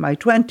my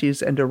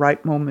 20s, and the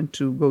right moment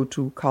to go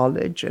to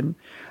college, and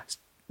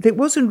there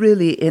wasn't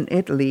really in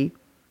Italy,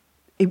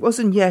 it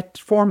wasn't yet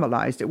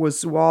formalized. There was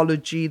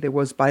zoology, there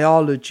was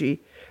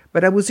biology,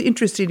 but I was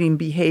interested in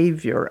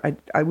behavior.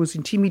 I was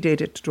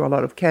intimidated to do a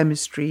lot of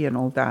chemistry and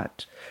all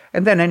that.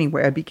 And then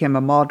anyway, I became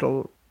a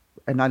model,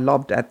 and I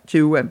loved that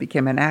too, and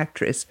became an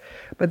actress.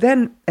 But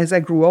then as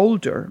I grew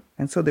older,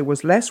 and so there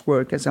was less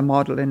work as a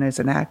model and as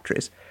an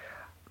actress,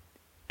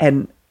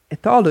 and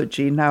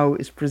ethology now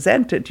is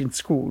presented in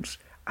schools,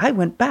 I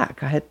went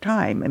back. I had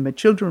time, and my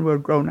children were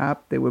grown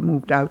up. They were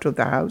moved out of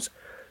the house.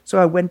 So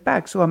I went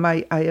back. So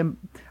I am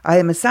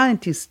a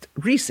scientist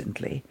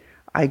recently.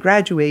 I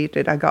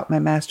graduated. I got my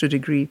master's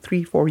degree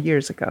 3-4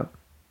 years ago.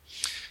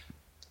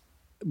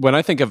 When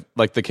I think of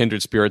like the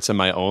kindred spirits in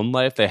my own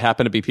life, they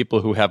happen to be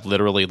people who have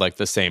literally like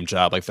the same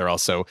job. Like they're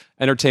also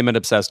entertainment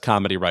obsessed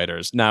comedy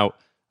writers. Now,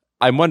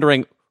 I'm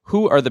wondering,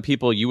 who are the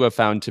people you have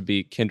found to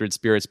be kindred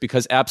spirits?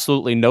 Because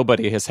absolutely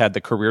nobody has had the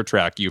career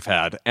track you've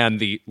had and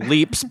the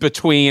leaps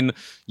between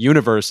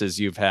universes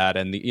you've had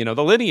and the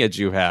lineage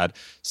you had.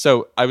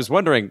 So I was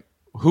wondering,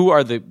 who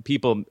are the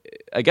people,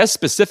 I guess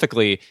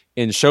specifically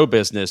in show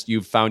business,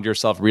 you've found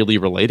yourself really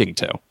relating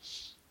to?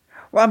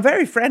 Well, I'm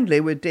very friendly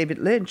with David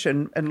Lynch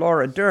and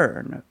Laura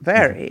Dern.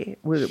 Very.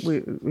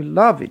 We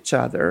love each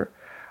other.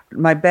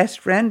 My best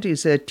friend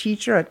is a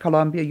teacher at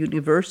Columbia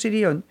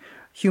University on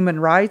human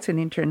rights and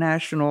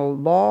international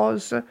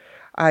laws.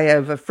 I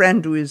have a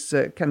friend who is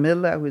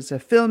Camilla, who is a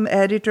film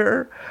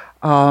editor.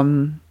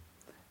 Another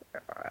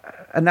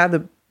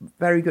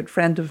very good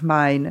friend of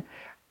mine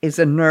is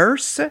a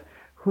nurse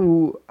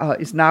who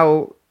is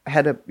now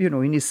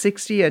in his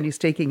 60s, and he's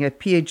taking a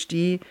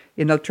PhD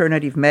in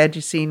alternative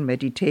medicine,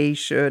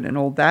 meditation, and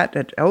all that.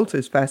 That also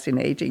is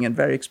fascinating and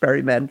very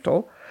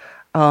experimental.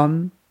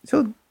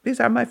 So these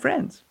are my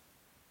friends.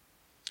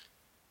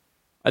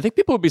 I think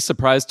people would be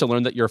surprised to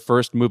learn that your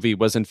first movie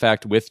was, in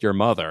fact, with your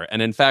mother.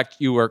 And in fact,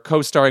 you were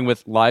co-starring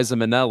with Liza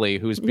Minnelli,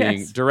 who's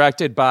being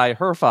directed by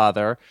her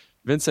father,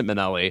 Vincent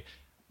Minnelli.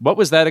 What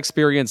was that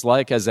experience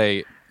like as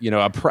a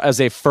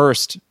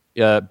first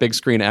big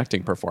screen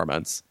acting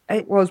performance?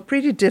 It was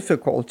pretty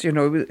difficult.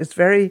 It's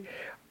very...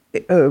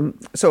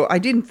 so I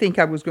didn't think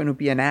I was going to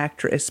be an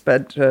actress,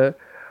 but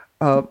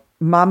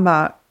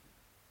Mama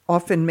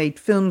often made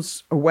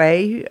films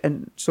away,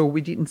 and so we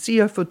didn't see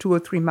her for 2 or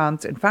 3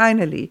 months. And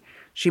finally,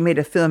 she made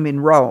a film in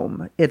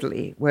Rome,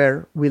 Italy,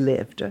 where we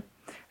lived.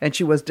 And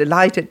she was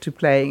delighted to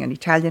play an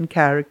Italian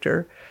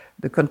character,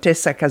 the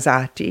Contessa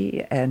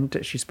Casati, and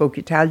she spoke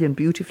Italian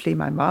beautifully,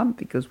 my mom,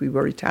 because we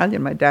were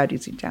Italian. My dad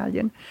is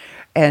Italian.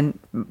 And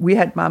we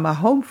had Mama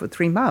home for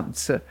 3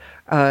 months.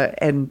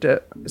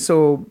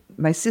 So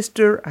my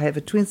sister, I have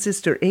a twin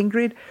sister,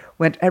 Ingrid,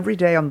 went every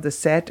day on the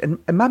set. And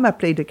Mama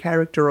played a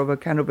character of a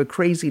kind of a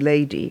crazy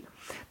lady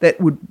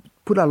that would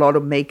put a lot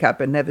of makeup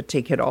and never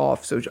take it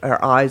off. So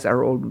her eyes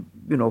are all,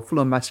 full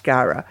of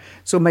mascara.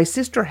 So my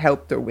sister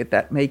helped her with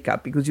that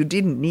makeup, because you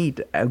didn't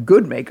need a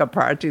good makeup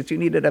artist. You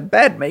needed a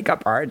bad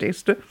makeup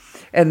artist.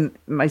 And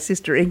my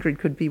sister Ingrid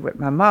could be with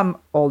my mom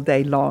all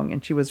day long,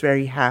 and she was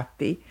very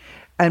happy.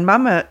 And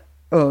Mama,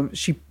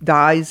 she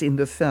dies in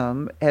the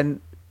film,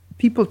 and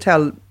people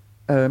tell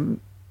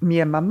me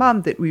and my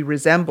mom that we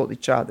resembled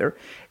each other.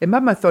 And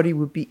Mama thought he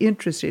would be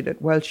interested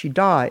that while she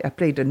died, I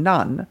played a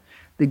nun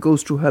that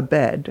goes to her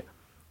bed,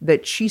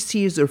 that she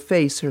sees her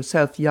face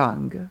herself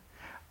young.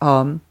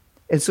 And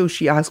so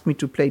she asked me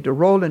to play the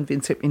role, and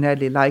Vincent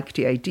Minnelli liked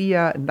the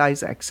idea, and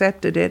Liza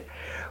accepted it.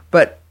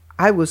 But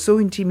I was so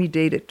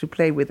intimidated to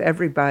play with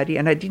everybody,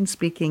 and I didn't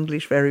speak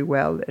English very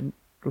well, and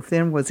the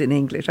film was in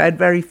English. I had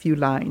very few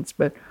lines,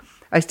 but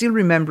I still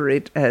remember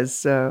it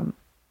as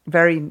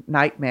very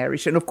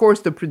nightmarish. And of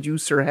course, the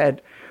producer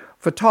had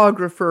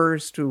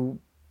photographers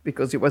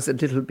because it was a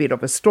little bit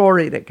of a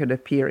story that could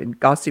appear in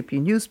gossipy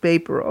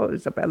newspaper. Oh,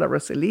 Isabella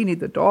Rossellini,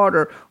 the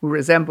daughter who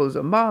resembles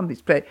her mom,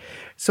 is played.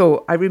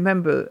 So I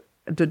remember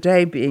the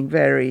day being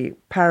very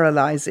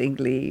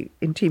paralyzingly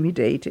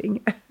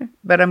intimidating,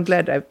 but I'm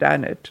glad I've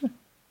done it.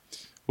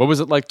 What was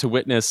it like to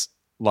witness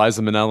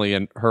Liza Minnelli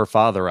and her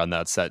father on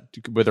that set?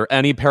 Were there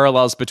any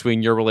parallels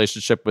between your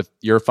relationship with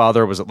your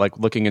father? Was it like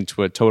looking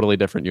into a totally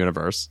different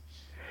universe?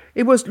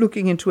 It was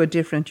looking into a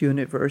different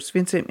universe.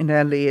 Vincent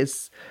Minnelli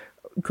is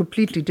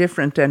completely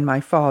different than my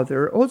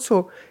father.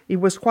 Also, he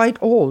was quite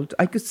old.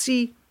 I could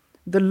see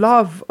the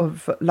love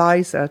of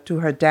Liza to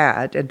her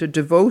dad and the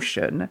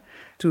devotion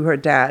to her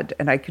dad,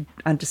 and I could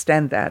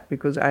understand that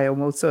because I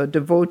am also a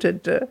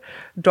devoted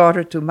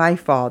daughter to my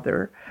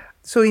father.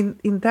 So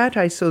in that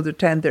I saw the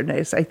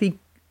tenderness. I think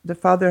the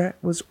father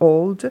was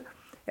old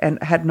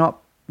and had not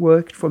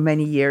worked for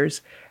many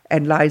years,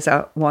 and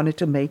Liza wanted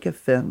to make a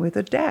film with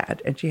her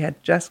dad, and she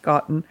had just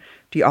gotten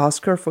the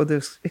Oscar for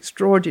this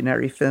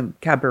extraordinary film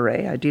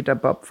Cabaret. I did a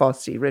Bob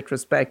Fosse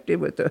retrospective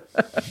with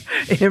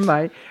in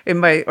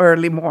my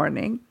early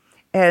morning,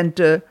 and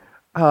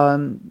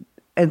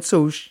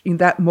so in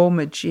that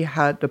moment she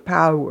had the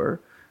power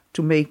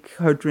to make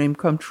her dream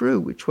come true,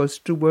 which was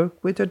to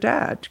work with her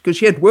dad, because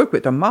she had worked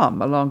with her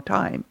mom a long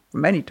time,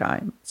 many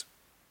times.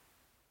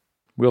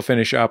 We'll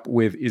finish up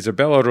with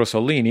Isabella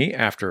Rossellini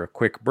after a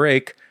quick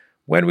break.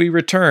 When we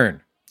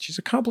return, she's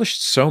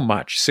accomplished so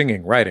much: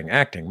 singing, writing,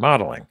 acting,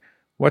 modeling.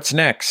 What's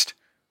next?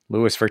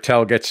 Louis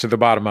Virtel gets to the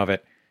bottom of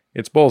it.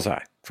 It's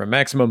Bullseye from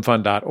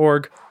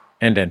MaximumFun.org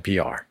and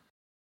NPR.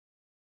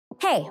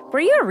 Hey, were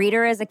you a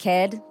reader as a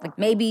kid? Like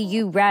maybe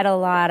you read a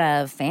lot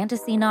of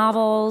fantasy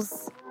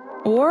novels?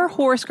 Or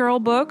horse girl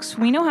books.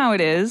 We know how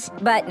it is.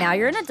 But now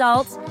you're an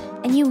adult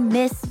and you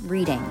miss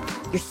reading.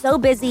 You're so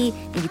busy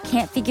and you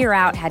can't figure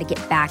out how to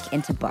get back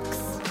into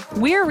books.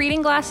 We're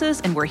Reading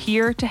Glasses, and we're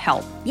here to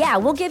help. Yeah,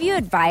 we'll give you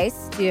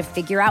advice to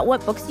figure out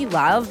what books you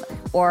love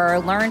or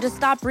learn to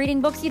stop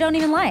reading books you don't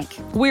even like.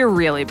 We're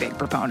really big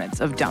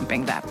proponents of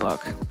dumping that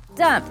book.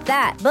 Dump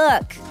that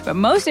book. But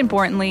most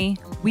importantly,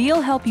 we'll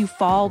help you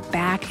fall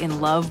back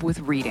in love with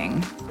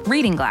reading.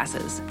 Reading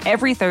Glasses,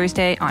 every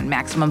Thursday on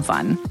Maximum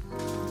Fun.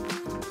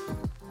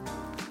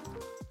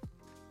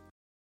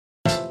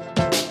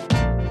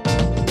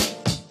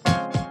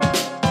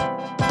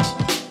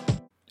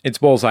 It's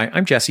Bullseye.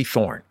 I'm Jesse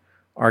Thorne.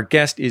 Our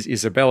guest is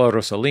Isabella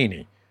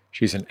Rossellini.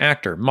 She's an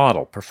actor,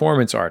 model,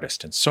 performance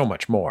artist, and so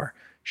much more.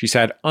 She's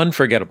had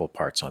unforgettable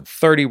parts on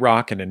 30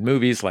 Rock and in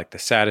movies like The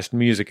Saddest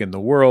Music in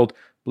the World,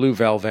 Blue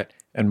Velvet,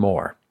 and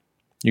more.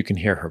 You can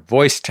hear her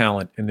voice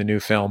talent in the new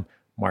film,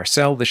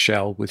 Marcel the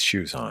Shell with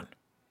Shoes On.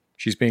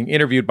 She's being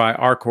interviewed by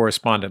our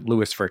correspondent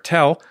Louis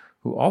Vertel,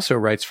 who also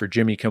writes for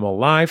Jimmy Kimmel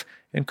Live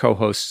and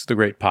co-hosts the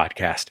great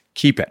podcast,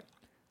 Keep It.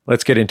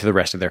 Let's get into the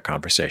rest of their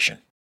conversation.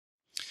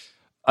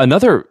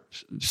 Another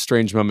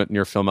strange moment in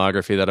your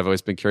filmography that I've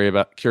always been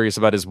curious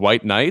about is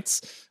White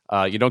Nights.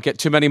 You don't get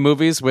too many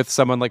movies with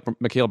someone like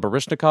Mikhail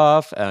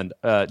Baryshnikov and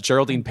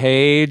Geraldine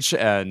Page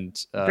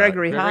and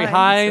Gregory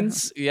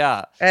Hines.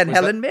 Yeah. And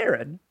Helen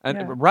Mirren.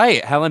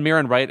 Right. Helen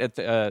Mirren, right at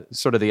the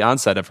sort of the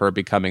onset of her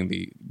becoming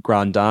the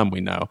grande dame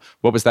we know.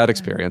 What was that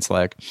experience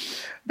like?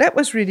 That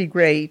was really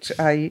great.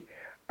 It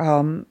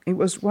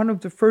was one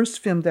of the first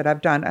films that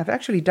I've done. I've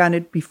actually done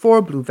it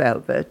before Blue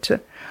Velvet.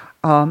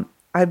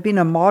 I've been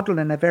a model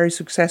and a very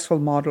successful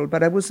model,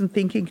 but I wasn't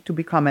thinking to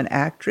become an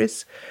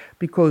actress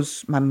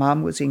because my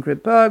mom was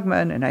Ingrid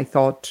Bergman, and I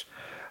thought,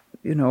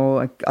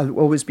 I'll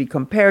always be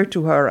compared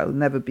to her. I'll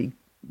never be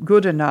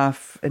good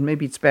enough, and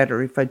maybe it's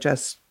better if I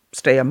just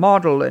stay a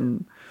model.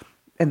 And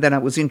then I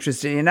was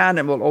interested in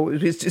animal,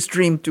 always this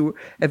dream to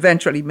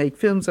eventually make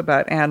films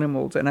about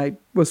animals, and I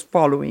was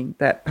following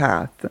that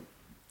path.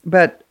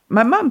 But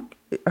my mom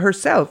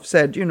herself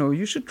said,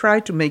 you should try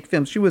to make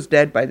films. She was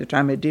dead by the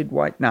time I did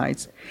White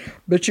Nights.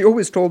 But she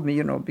always told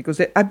me,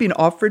 because I've been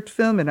offered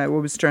film and I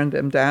always turned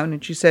them down.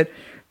 And she said,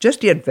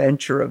 just the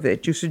adventure of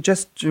it. You should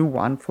just do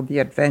one for the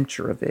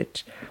adventure of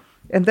it.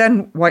 And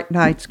then White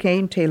Nights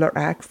came. Taylor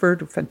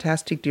Ackford, a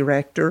fantastic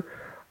director,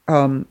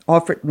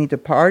 offered me the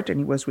part.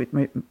 And he was with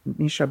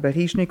Misha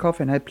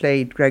Baryshnikov. And I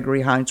played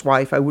Gregory Hines'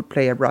 wife. I would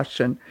play a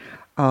Russian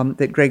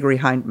that Gregory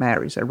Hines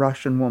marries, a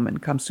Russian woman,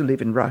 comes to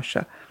live in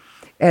Russia.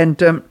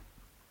 And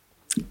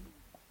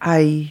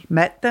I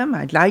met them,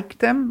 I liked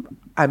them.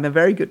 I'm a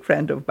very good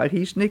friend of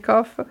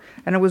Baryshnikov,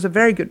 and I was a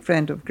very good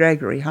friend of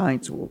Gregory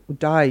Hines, who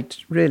died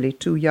really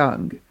too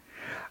young.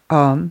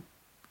 And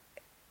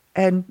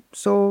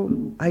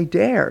so I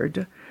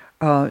dared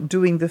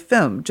doing the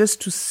film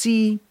just to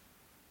see.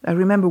 I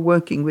remember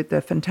working with a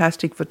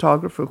fantastic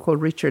photographer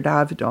called Richard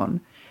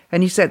Avedon,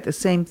 and he said the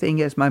same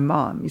thing as my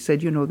mom. He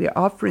said, they're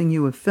offering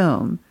you a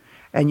film,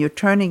 and you're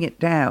turning it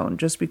down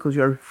just because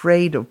you're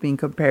afraid of being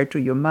compared to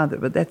your mother,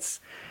 but that's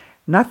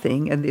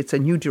nothing, and it's a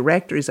new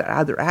director, it's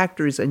other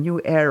actors, a new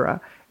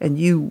era, and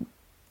you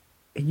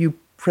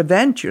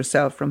prevent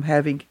yourself from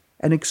having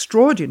an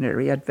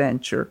extraordinary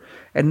adventure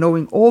and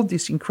knowing all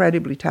these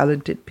incredibly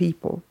talented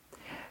people.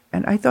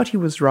 And I thought he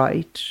was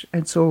right,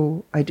 and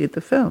so I did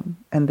the film.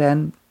 And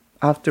then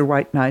after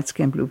White Nights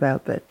came Blue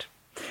Velvet.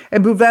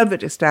 And Blue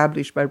Velvet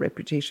established my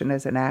reputation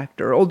as an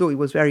actor, although it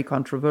was very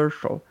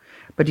controversial,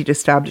 but it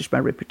established my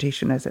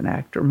reputation as an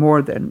actor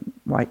more than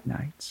White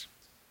Nights.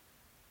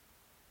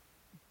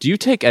 Do you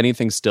take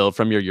anything still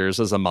from your years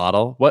as a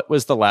model? What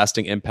was the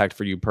lasting impact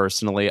for you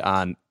personally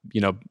on,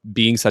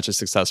 being such a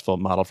successful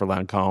model for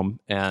Lancôme?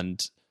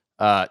 And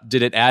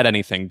did it add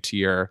anything to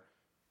your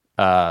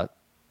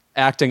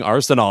acting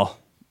arsenal?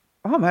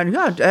 Oh my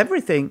God,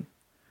 everything.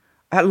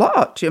 A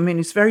lot.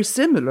 It's very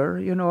similar.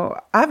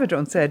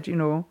 Avedon said,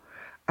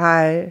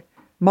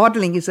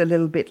 modeling is a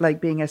little bit like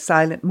being a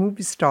silent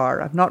movie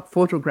star. I'm not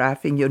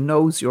photographing your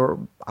nose, your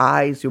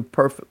eyes, your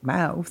perfect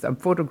mouth. I'm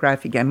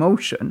photographing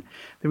emotion.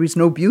 There is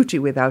no beauty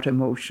without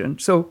emotion.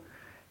 So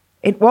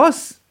it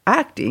was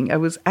acting. I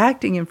was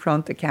acting in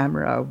front of the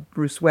camera.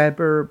 Bruce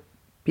Weber,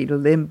 Peter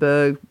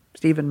Lindbergh,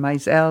 Stephen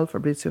Meisel,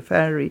 Fabrizio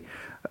Ferri,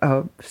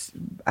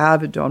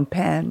 Avedon,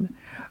 Penn.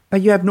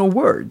 But you have no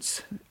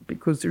words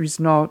because there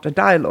is not a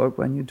dialogue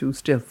when you do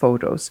still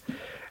photos.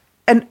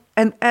 And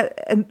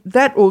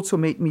that also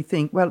made me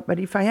think, well, but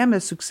if I am a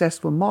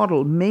successful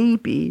model,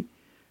 maybe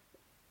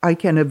I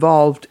can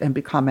evolve and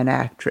become an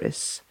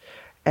actress.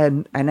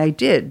 And I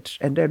did.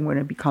 And then when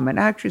I become an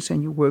actress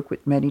and you work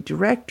with many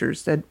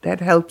directors, that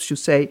helps you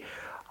say,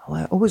 oh,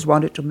 I always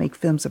wanted to make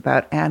films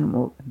about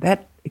animals.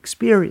 That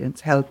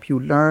experience helps you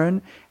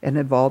learn and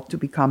evolve to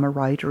become a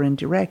writer and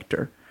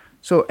director.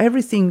 So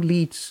everything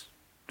leads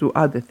to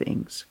other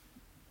things.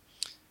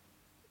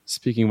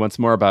 Speaking once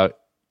more about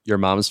your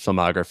mom's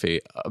filmography,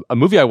 a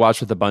movie I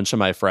watched with a bunch of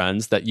my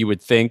friends that you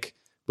would think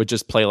would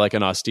just play like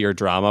an austere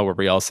drama where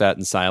we all sat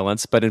in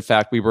silence, but in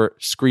fact we were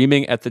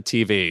screaming at the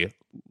TV,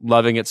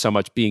 loving it so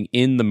much, being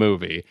in the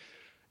movie,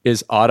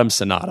 is Autumn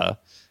Sonata.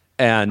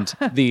 and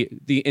the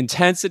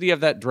intensity of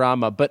that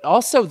drama, but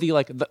also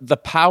the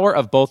power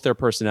of both their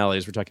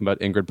personalities. We're talking about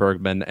Ingrid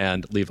Bergman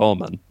and Liv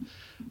Ullmann.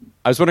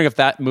 I was wondering if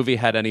that movie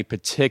had any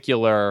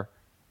particular,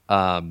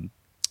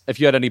 if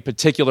you had any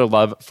particular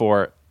love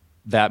for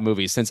that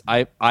movie, since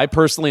I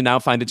personally now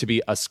find it to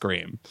be a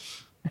scream.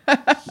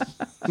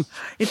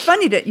 It's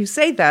funny that you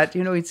say that.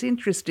 It's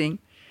interesting.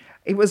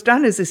 It was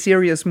done as a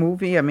serious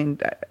movie. I mean,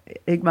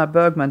 Ingmar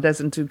Bergman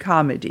doesn't do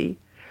comedy.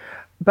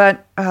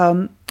 But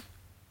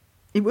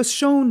it was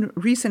shown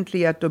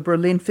recently at the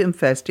Berlin Film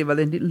Festival,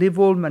 and Liv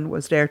Ullmann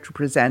was there to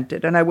present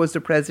it. And I was the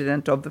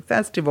president of the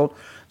festival.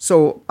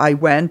 So I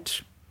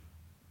went,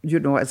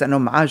 as an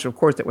homage. Of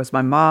course, it was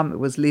my mom. It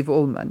was Liv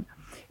Ullmann.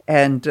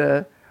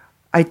 And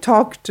I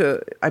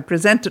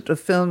presented the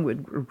film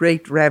with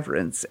great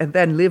reverence. And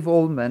then Liv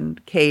Ullmann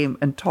came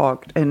and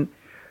talked. And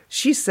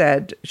she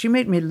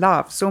made me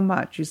laugh so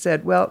much. She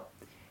said, well,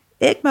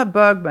 Ingmar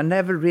Bergman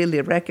never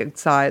really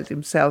reconciled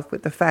himself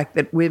with the fact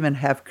that women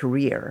have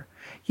career.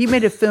 He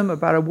made a film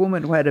about a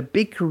woman who had a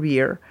big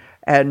career,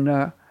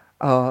 and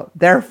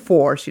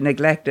therefore she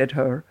neglected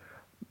her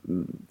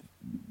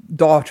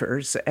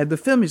daughters. And the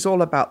film is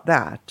all about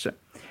that.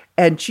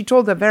 And she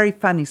told a very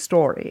funny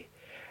story.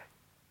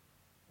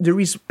 There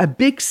is a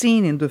big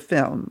scene in the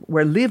film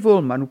where Liv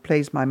Ullmann, who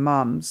plays my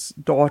mom's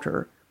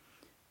daughter,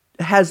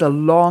 has a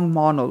long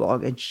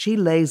monologue, and she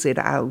lays it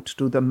out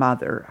to the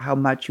mother, how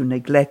much you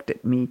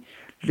neglected me,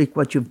 like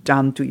what you've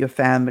done to your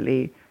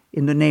family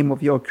in the name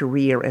of your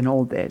career and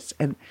all this.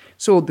 And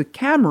so the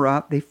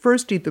camera, they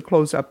first did the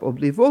close-up of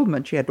Liv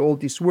Ullmann. She had all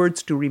these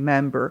words to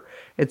remember.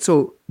 And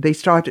so they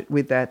started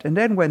with that. And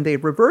then when they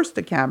reversed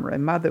the camera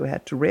and mother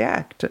had to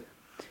react,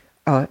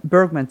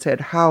 Bergman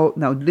said,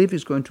 now Liv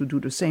is going to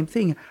do the same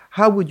thing.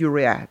 How would you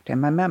react?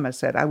 And my mama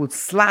said, I would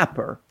slap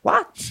her.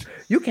 What?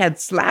 You can't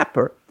slap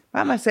her.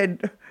 Mama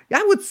said,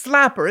 I would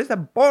slap her. It's a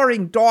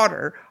boring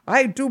daughter.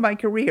 I do my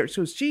career.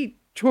 So she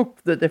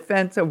took the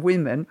defense of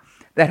women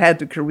that had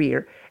the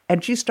career,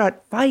 and she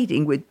started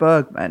fighting with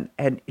Bergman.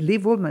 And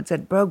Liv Ullmann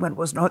said Bergman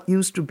was not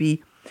used to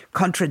be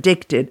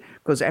contradicted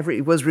because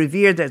it was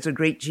revered as a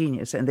great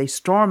genius. And they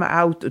storm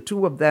out, the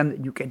two of them.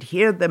 You could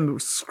hear them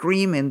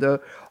scream in the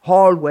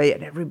hallway,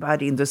 and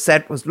everybody in the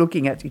set was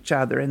looking at each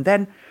other. And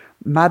then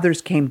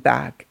mothers came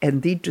back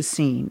and did the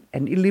scene.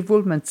 And Liv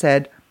Ullmann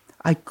said,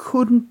 I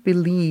couldn't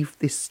believe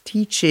this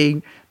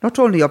teaching, not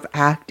only of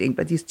acting,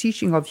 but this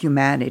teaching of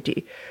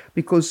humanity,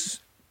 because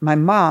my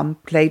mom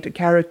played a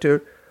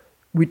character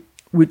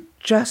with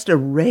just a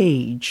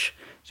rage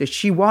that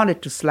she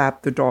wanted to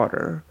slap the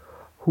daughter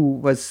who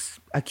was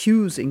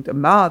accusing the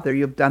mother,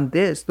 you've done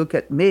this, look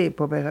at me,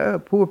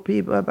 poor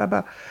people, blah,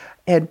 blah.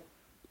 And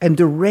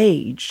the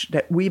rage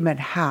that women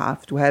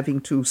have to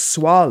having to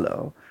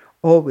swallow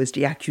always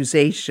the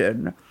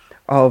accusation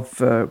of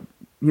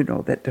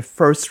that the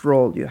first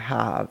role you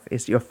have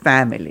is your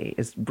family,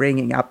 is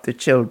bringing up the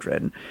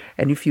children.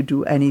 And if you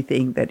do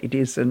anything that it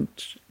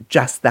isn't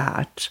just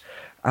that,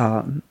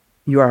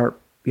 you're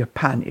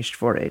punished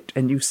for it.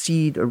 And you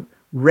see the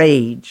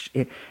rage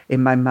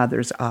in my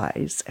mother's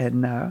eyes.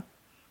 And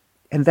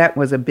that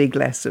was a big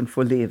lesson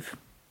for Liv.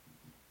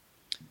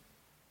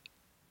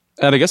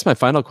 And I guess my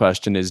final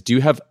question is, do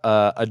you have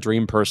a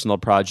dream personal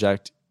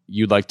project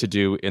you'd like to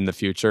do in the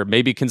future,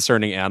 maybe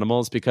concerning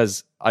animals?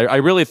 Because I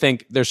really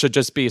think there should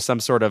just be some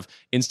sort of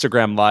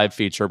Instagram live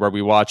feature where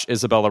we watch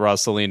Isabella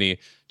Rossellini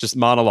just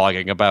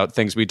monologuing about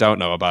things we don't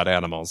know about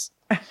animals.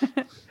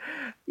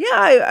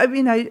 Yeah,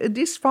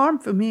 this farm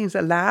for me is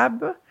a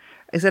lab.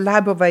 It's a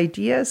lab of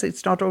ideas.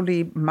 It's not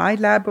only my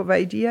lab of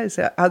ideas,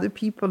 it's other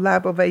people's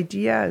lab of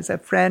ideas. A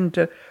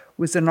friend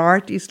who's an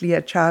artist,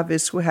 Leah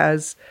Chavez, who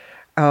has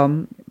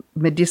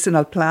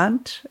medicinal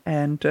plant,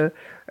 and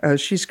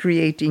she's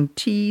creating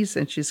teas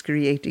and she's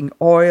creating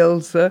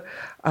oils,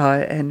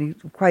 and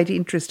it's quite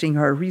interesting,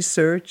 her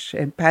research.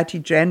 And Patty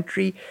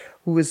Gentry,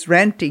 who is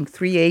renting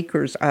 3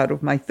 acres out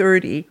of my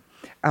 30,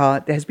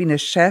 has been a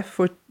chef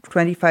for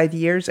 25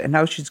 years, and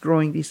now she's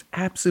growing this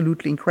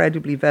absolutely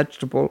incredibly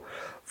vegetable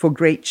for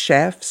great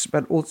chefs,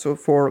 but also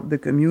for the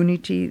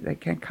community that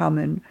can come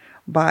and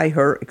buy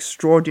her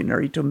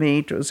extraordinary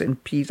tomatoes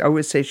and peas. I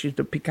always say she's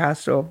the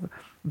Picasso of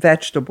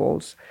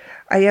vegetables.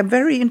 I am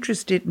very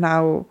interested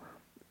now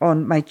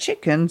on my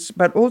chickens,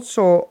 but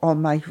also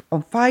on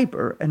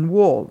fiber and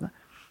wool,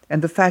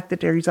 and the fact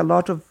that there is a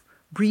lot of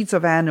breeds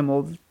of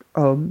animals,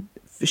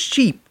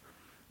 sheep.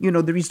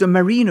 There is the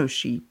merino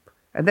sheep,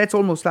 and that's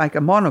almost like a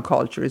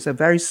monoculture. It's a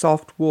very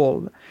soft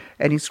wool,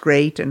 and it's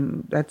great,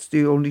 and that's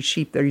the only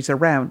sheep there is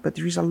around. But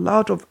there is a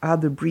lot of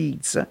other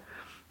breeds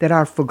that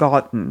are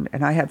forgotten,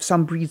 and I have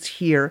some breeds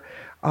here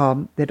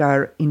that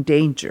are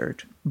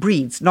endangered.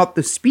 Breeds, not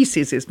the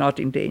species is not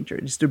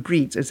endangered, it's the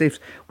breeds, as if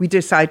we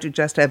decide to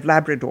just have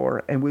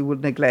Labrador and we will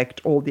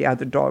neglect all the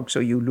other dogs. So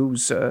you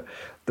lose the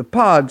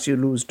pugs, you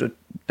lose the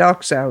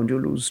dachshund, you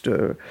lose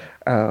the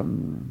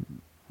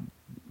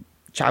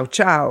chow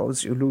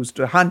chows, you lose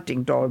the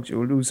hunting dogs,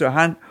 you lose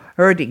a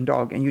herding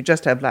dog, and you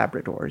just have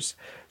Labradors.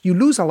 You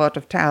lose a lot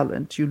of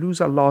talent, you lose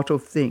a lot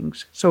of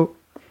things. So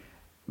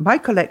my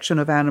collection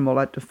of animal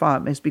at the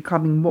farm is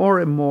becoming more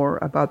and more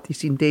about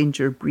these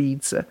endangered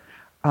breeds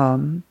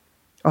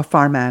of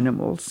farm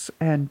animals,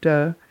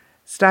 and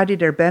study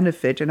their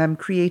benefit. And I'm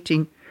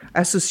creating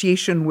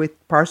association with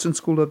Parsons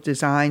School of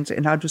Design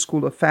and Adler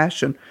School of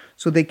Fashion,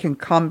 so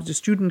the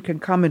student can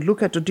come and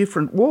look at the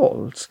different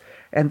walls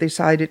and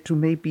decided to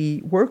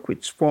maybe work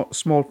with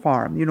small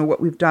farm.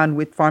 What we've done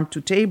with farm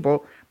to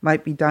table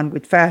might be done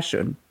with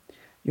fashion,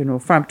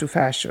 farm to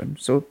fashion.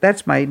 So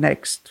that's my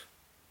next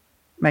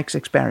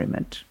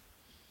experiment.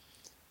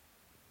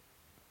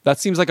 That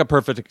seems like a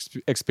perfect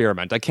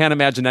experiment. I can't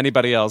imagine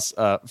anybody else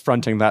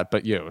fronting that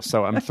but you.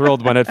 So I'm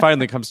thrilled when it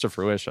finally comes to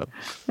fruition.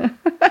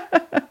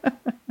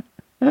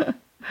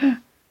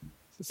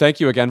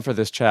 Thank you again for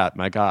this chat.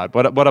 My God,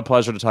 what a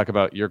pleasure to talk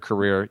about your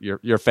career,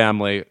 your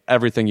family,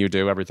 everything you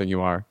do, everything you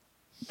are.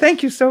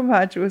 Thank you so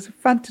much. It was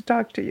fun to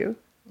talk to you.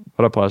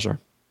 What a pleasure.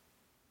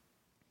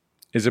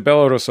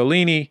 Isabella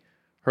Rossellini,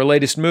 her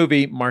latest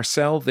movie,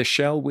 Marcel the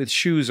Shell with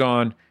Shoes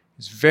On,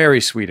 is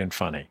very sweet and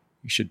funny.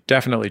 You should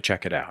definitely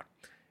check it out.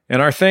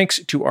 And our thanks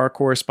to our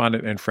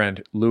correspondent and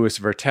friend, Louis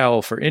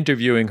Vertel, for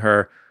interviewing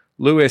her.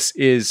 Louis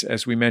is,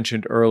 as we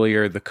mentioned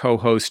earlier, the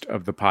co-host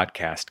of the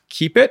podcast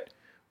Keep It,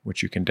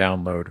 which you can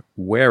download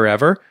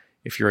wherever.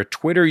 If you're a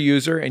Twitter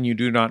user and you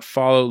do not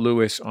follow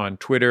Louis on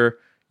Twitter,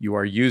 you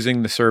are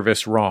using the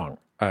service wrong.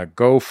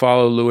 Go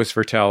follow Louis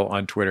Vertel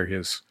on Twitter.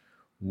 He's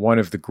one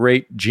of the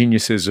great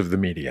geniuses of the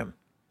medium.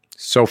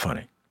 So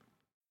funny.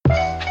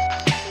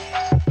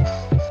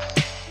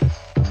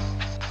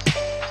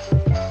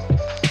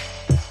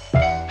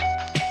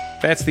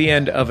 That's the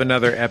end of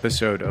another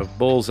episode of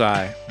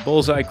Bullseye.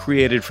 Bullseye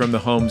created from the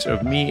homes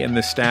of me and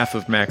the staff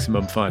of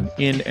Maximum Fun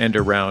in and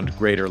around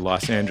greater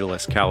Los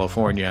Angeles,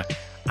 California.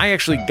 I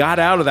actually got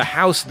out of the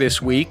house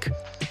this week.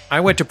 I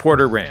went to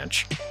Porter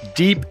Ranch,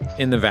 deep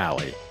in the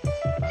valley,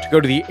 to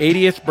go to the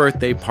 80th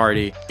birthday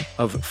party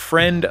of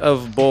friend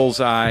of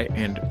Bullseye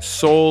and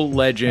soul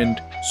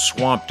legend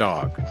Swamp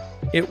Dogg.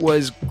 It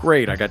was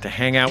great. I got to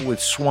hang out with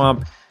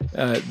Swamp.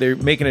 They're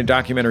making a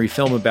documentary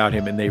film about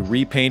him, and they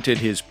repainted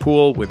his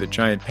pool with a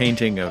giant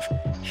painting of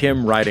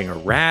him riding a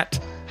rat.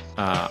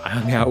 I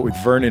hung out with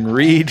Vernon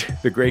Reid,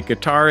 the great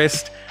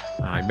guitarist.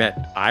 I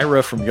met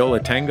Ira from Yo La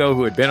Tengo,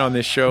 who had been on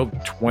this show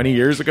 20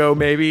 years ago,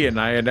 maybe, and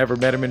I had never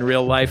met him in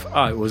real life.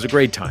 It was a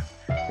great time.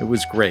 It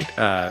was great.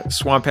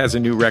 Swamp has a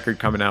new record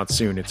coming out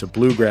soon. It's a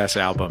bluegrass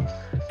album,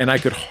 and I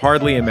could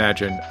hardly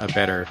imagine a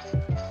better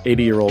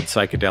 80-year-old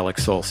psychedelic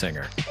soul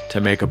singer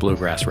to make a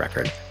bluegrass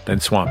record than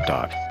Swamp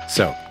Dogg.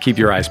 So keep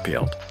your eyes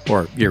peeled,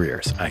 or your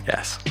ears, I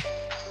guess.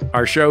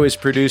 Our show is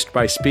produced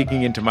by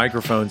Speaking Into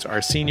Microphones.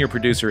 Our senior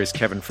producer is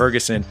Kevin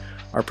Ferguson.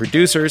 Our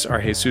producers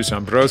are Jesus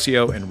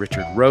Ambrosio and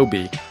Richard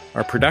Roby.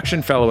 Our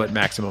production fellow at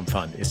Maximum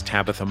Fun is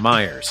Tabitha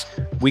Myers.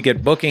 We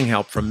get booking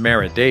help from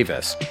Mara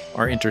Davis.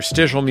 Our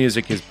interstitial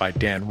music is by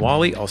Dan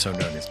Wally, also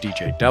known as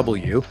DJ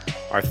W.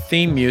 Our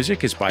theme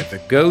music is by The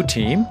Go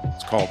Team.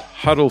 It's called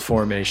Huddle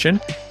Formation.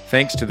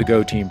 Thanks to The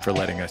Go Team for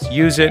letting us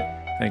use it.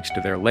 Thanks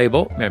to their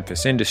label,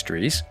 Memphis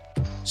Industries.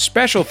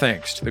 Special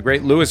thanks to the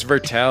great Louis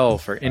Vertel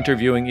for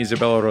interviewing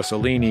Isabella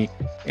Rossellini,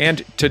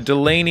 and to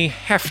Delaney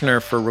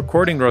Hefner for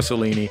recording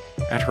Rossellini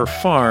at her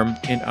farm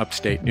in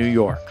upstate New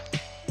York.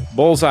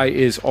 Bullseye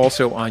is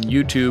also on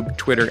YouTube,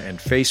 Twitter, and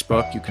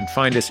Facebook. You can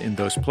find us in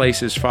those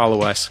places.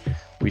 Follow us.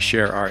 We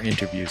share our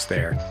interviews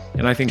there.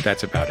 And I think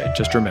that's about it.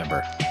 Just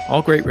remember,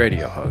 all great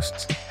radio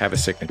hosts have a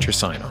signature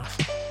sign-off.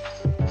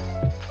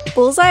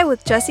 Bullseye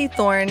with Jesse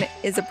Thorne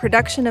is a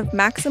production of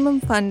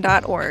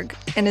MaximumFun.org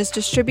and is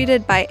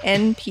distributed by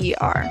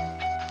NPR.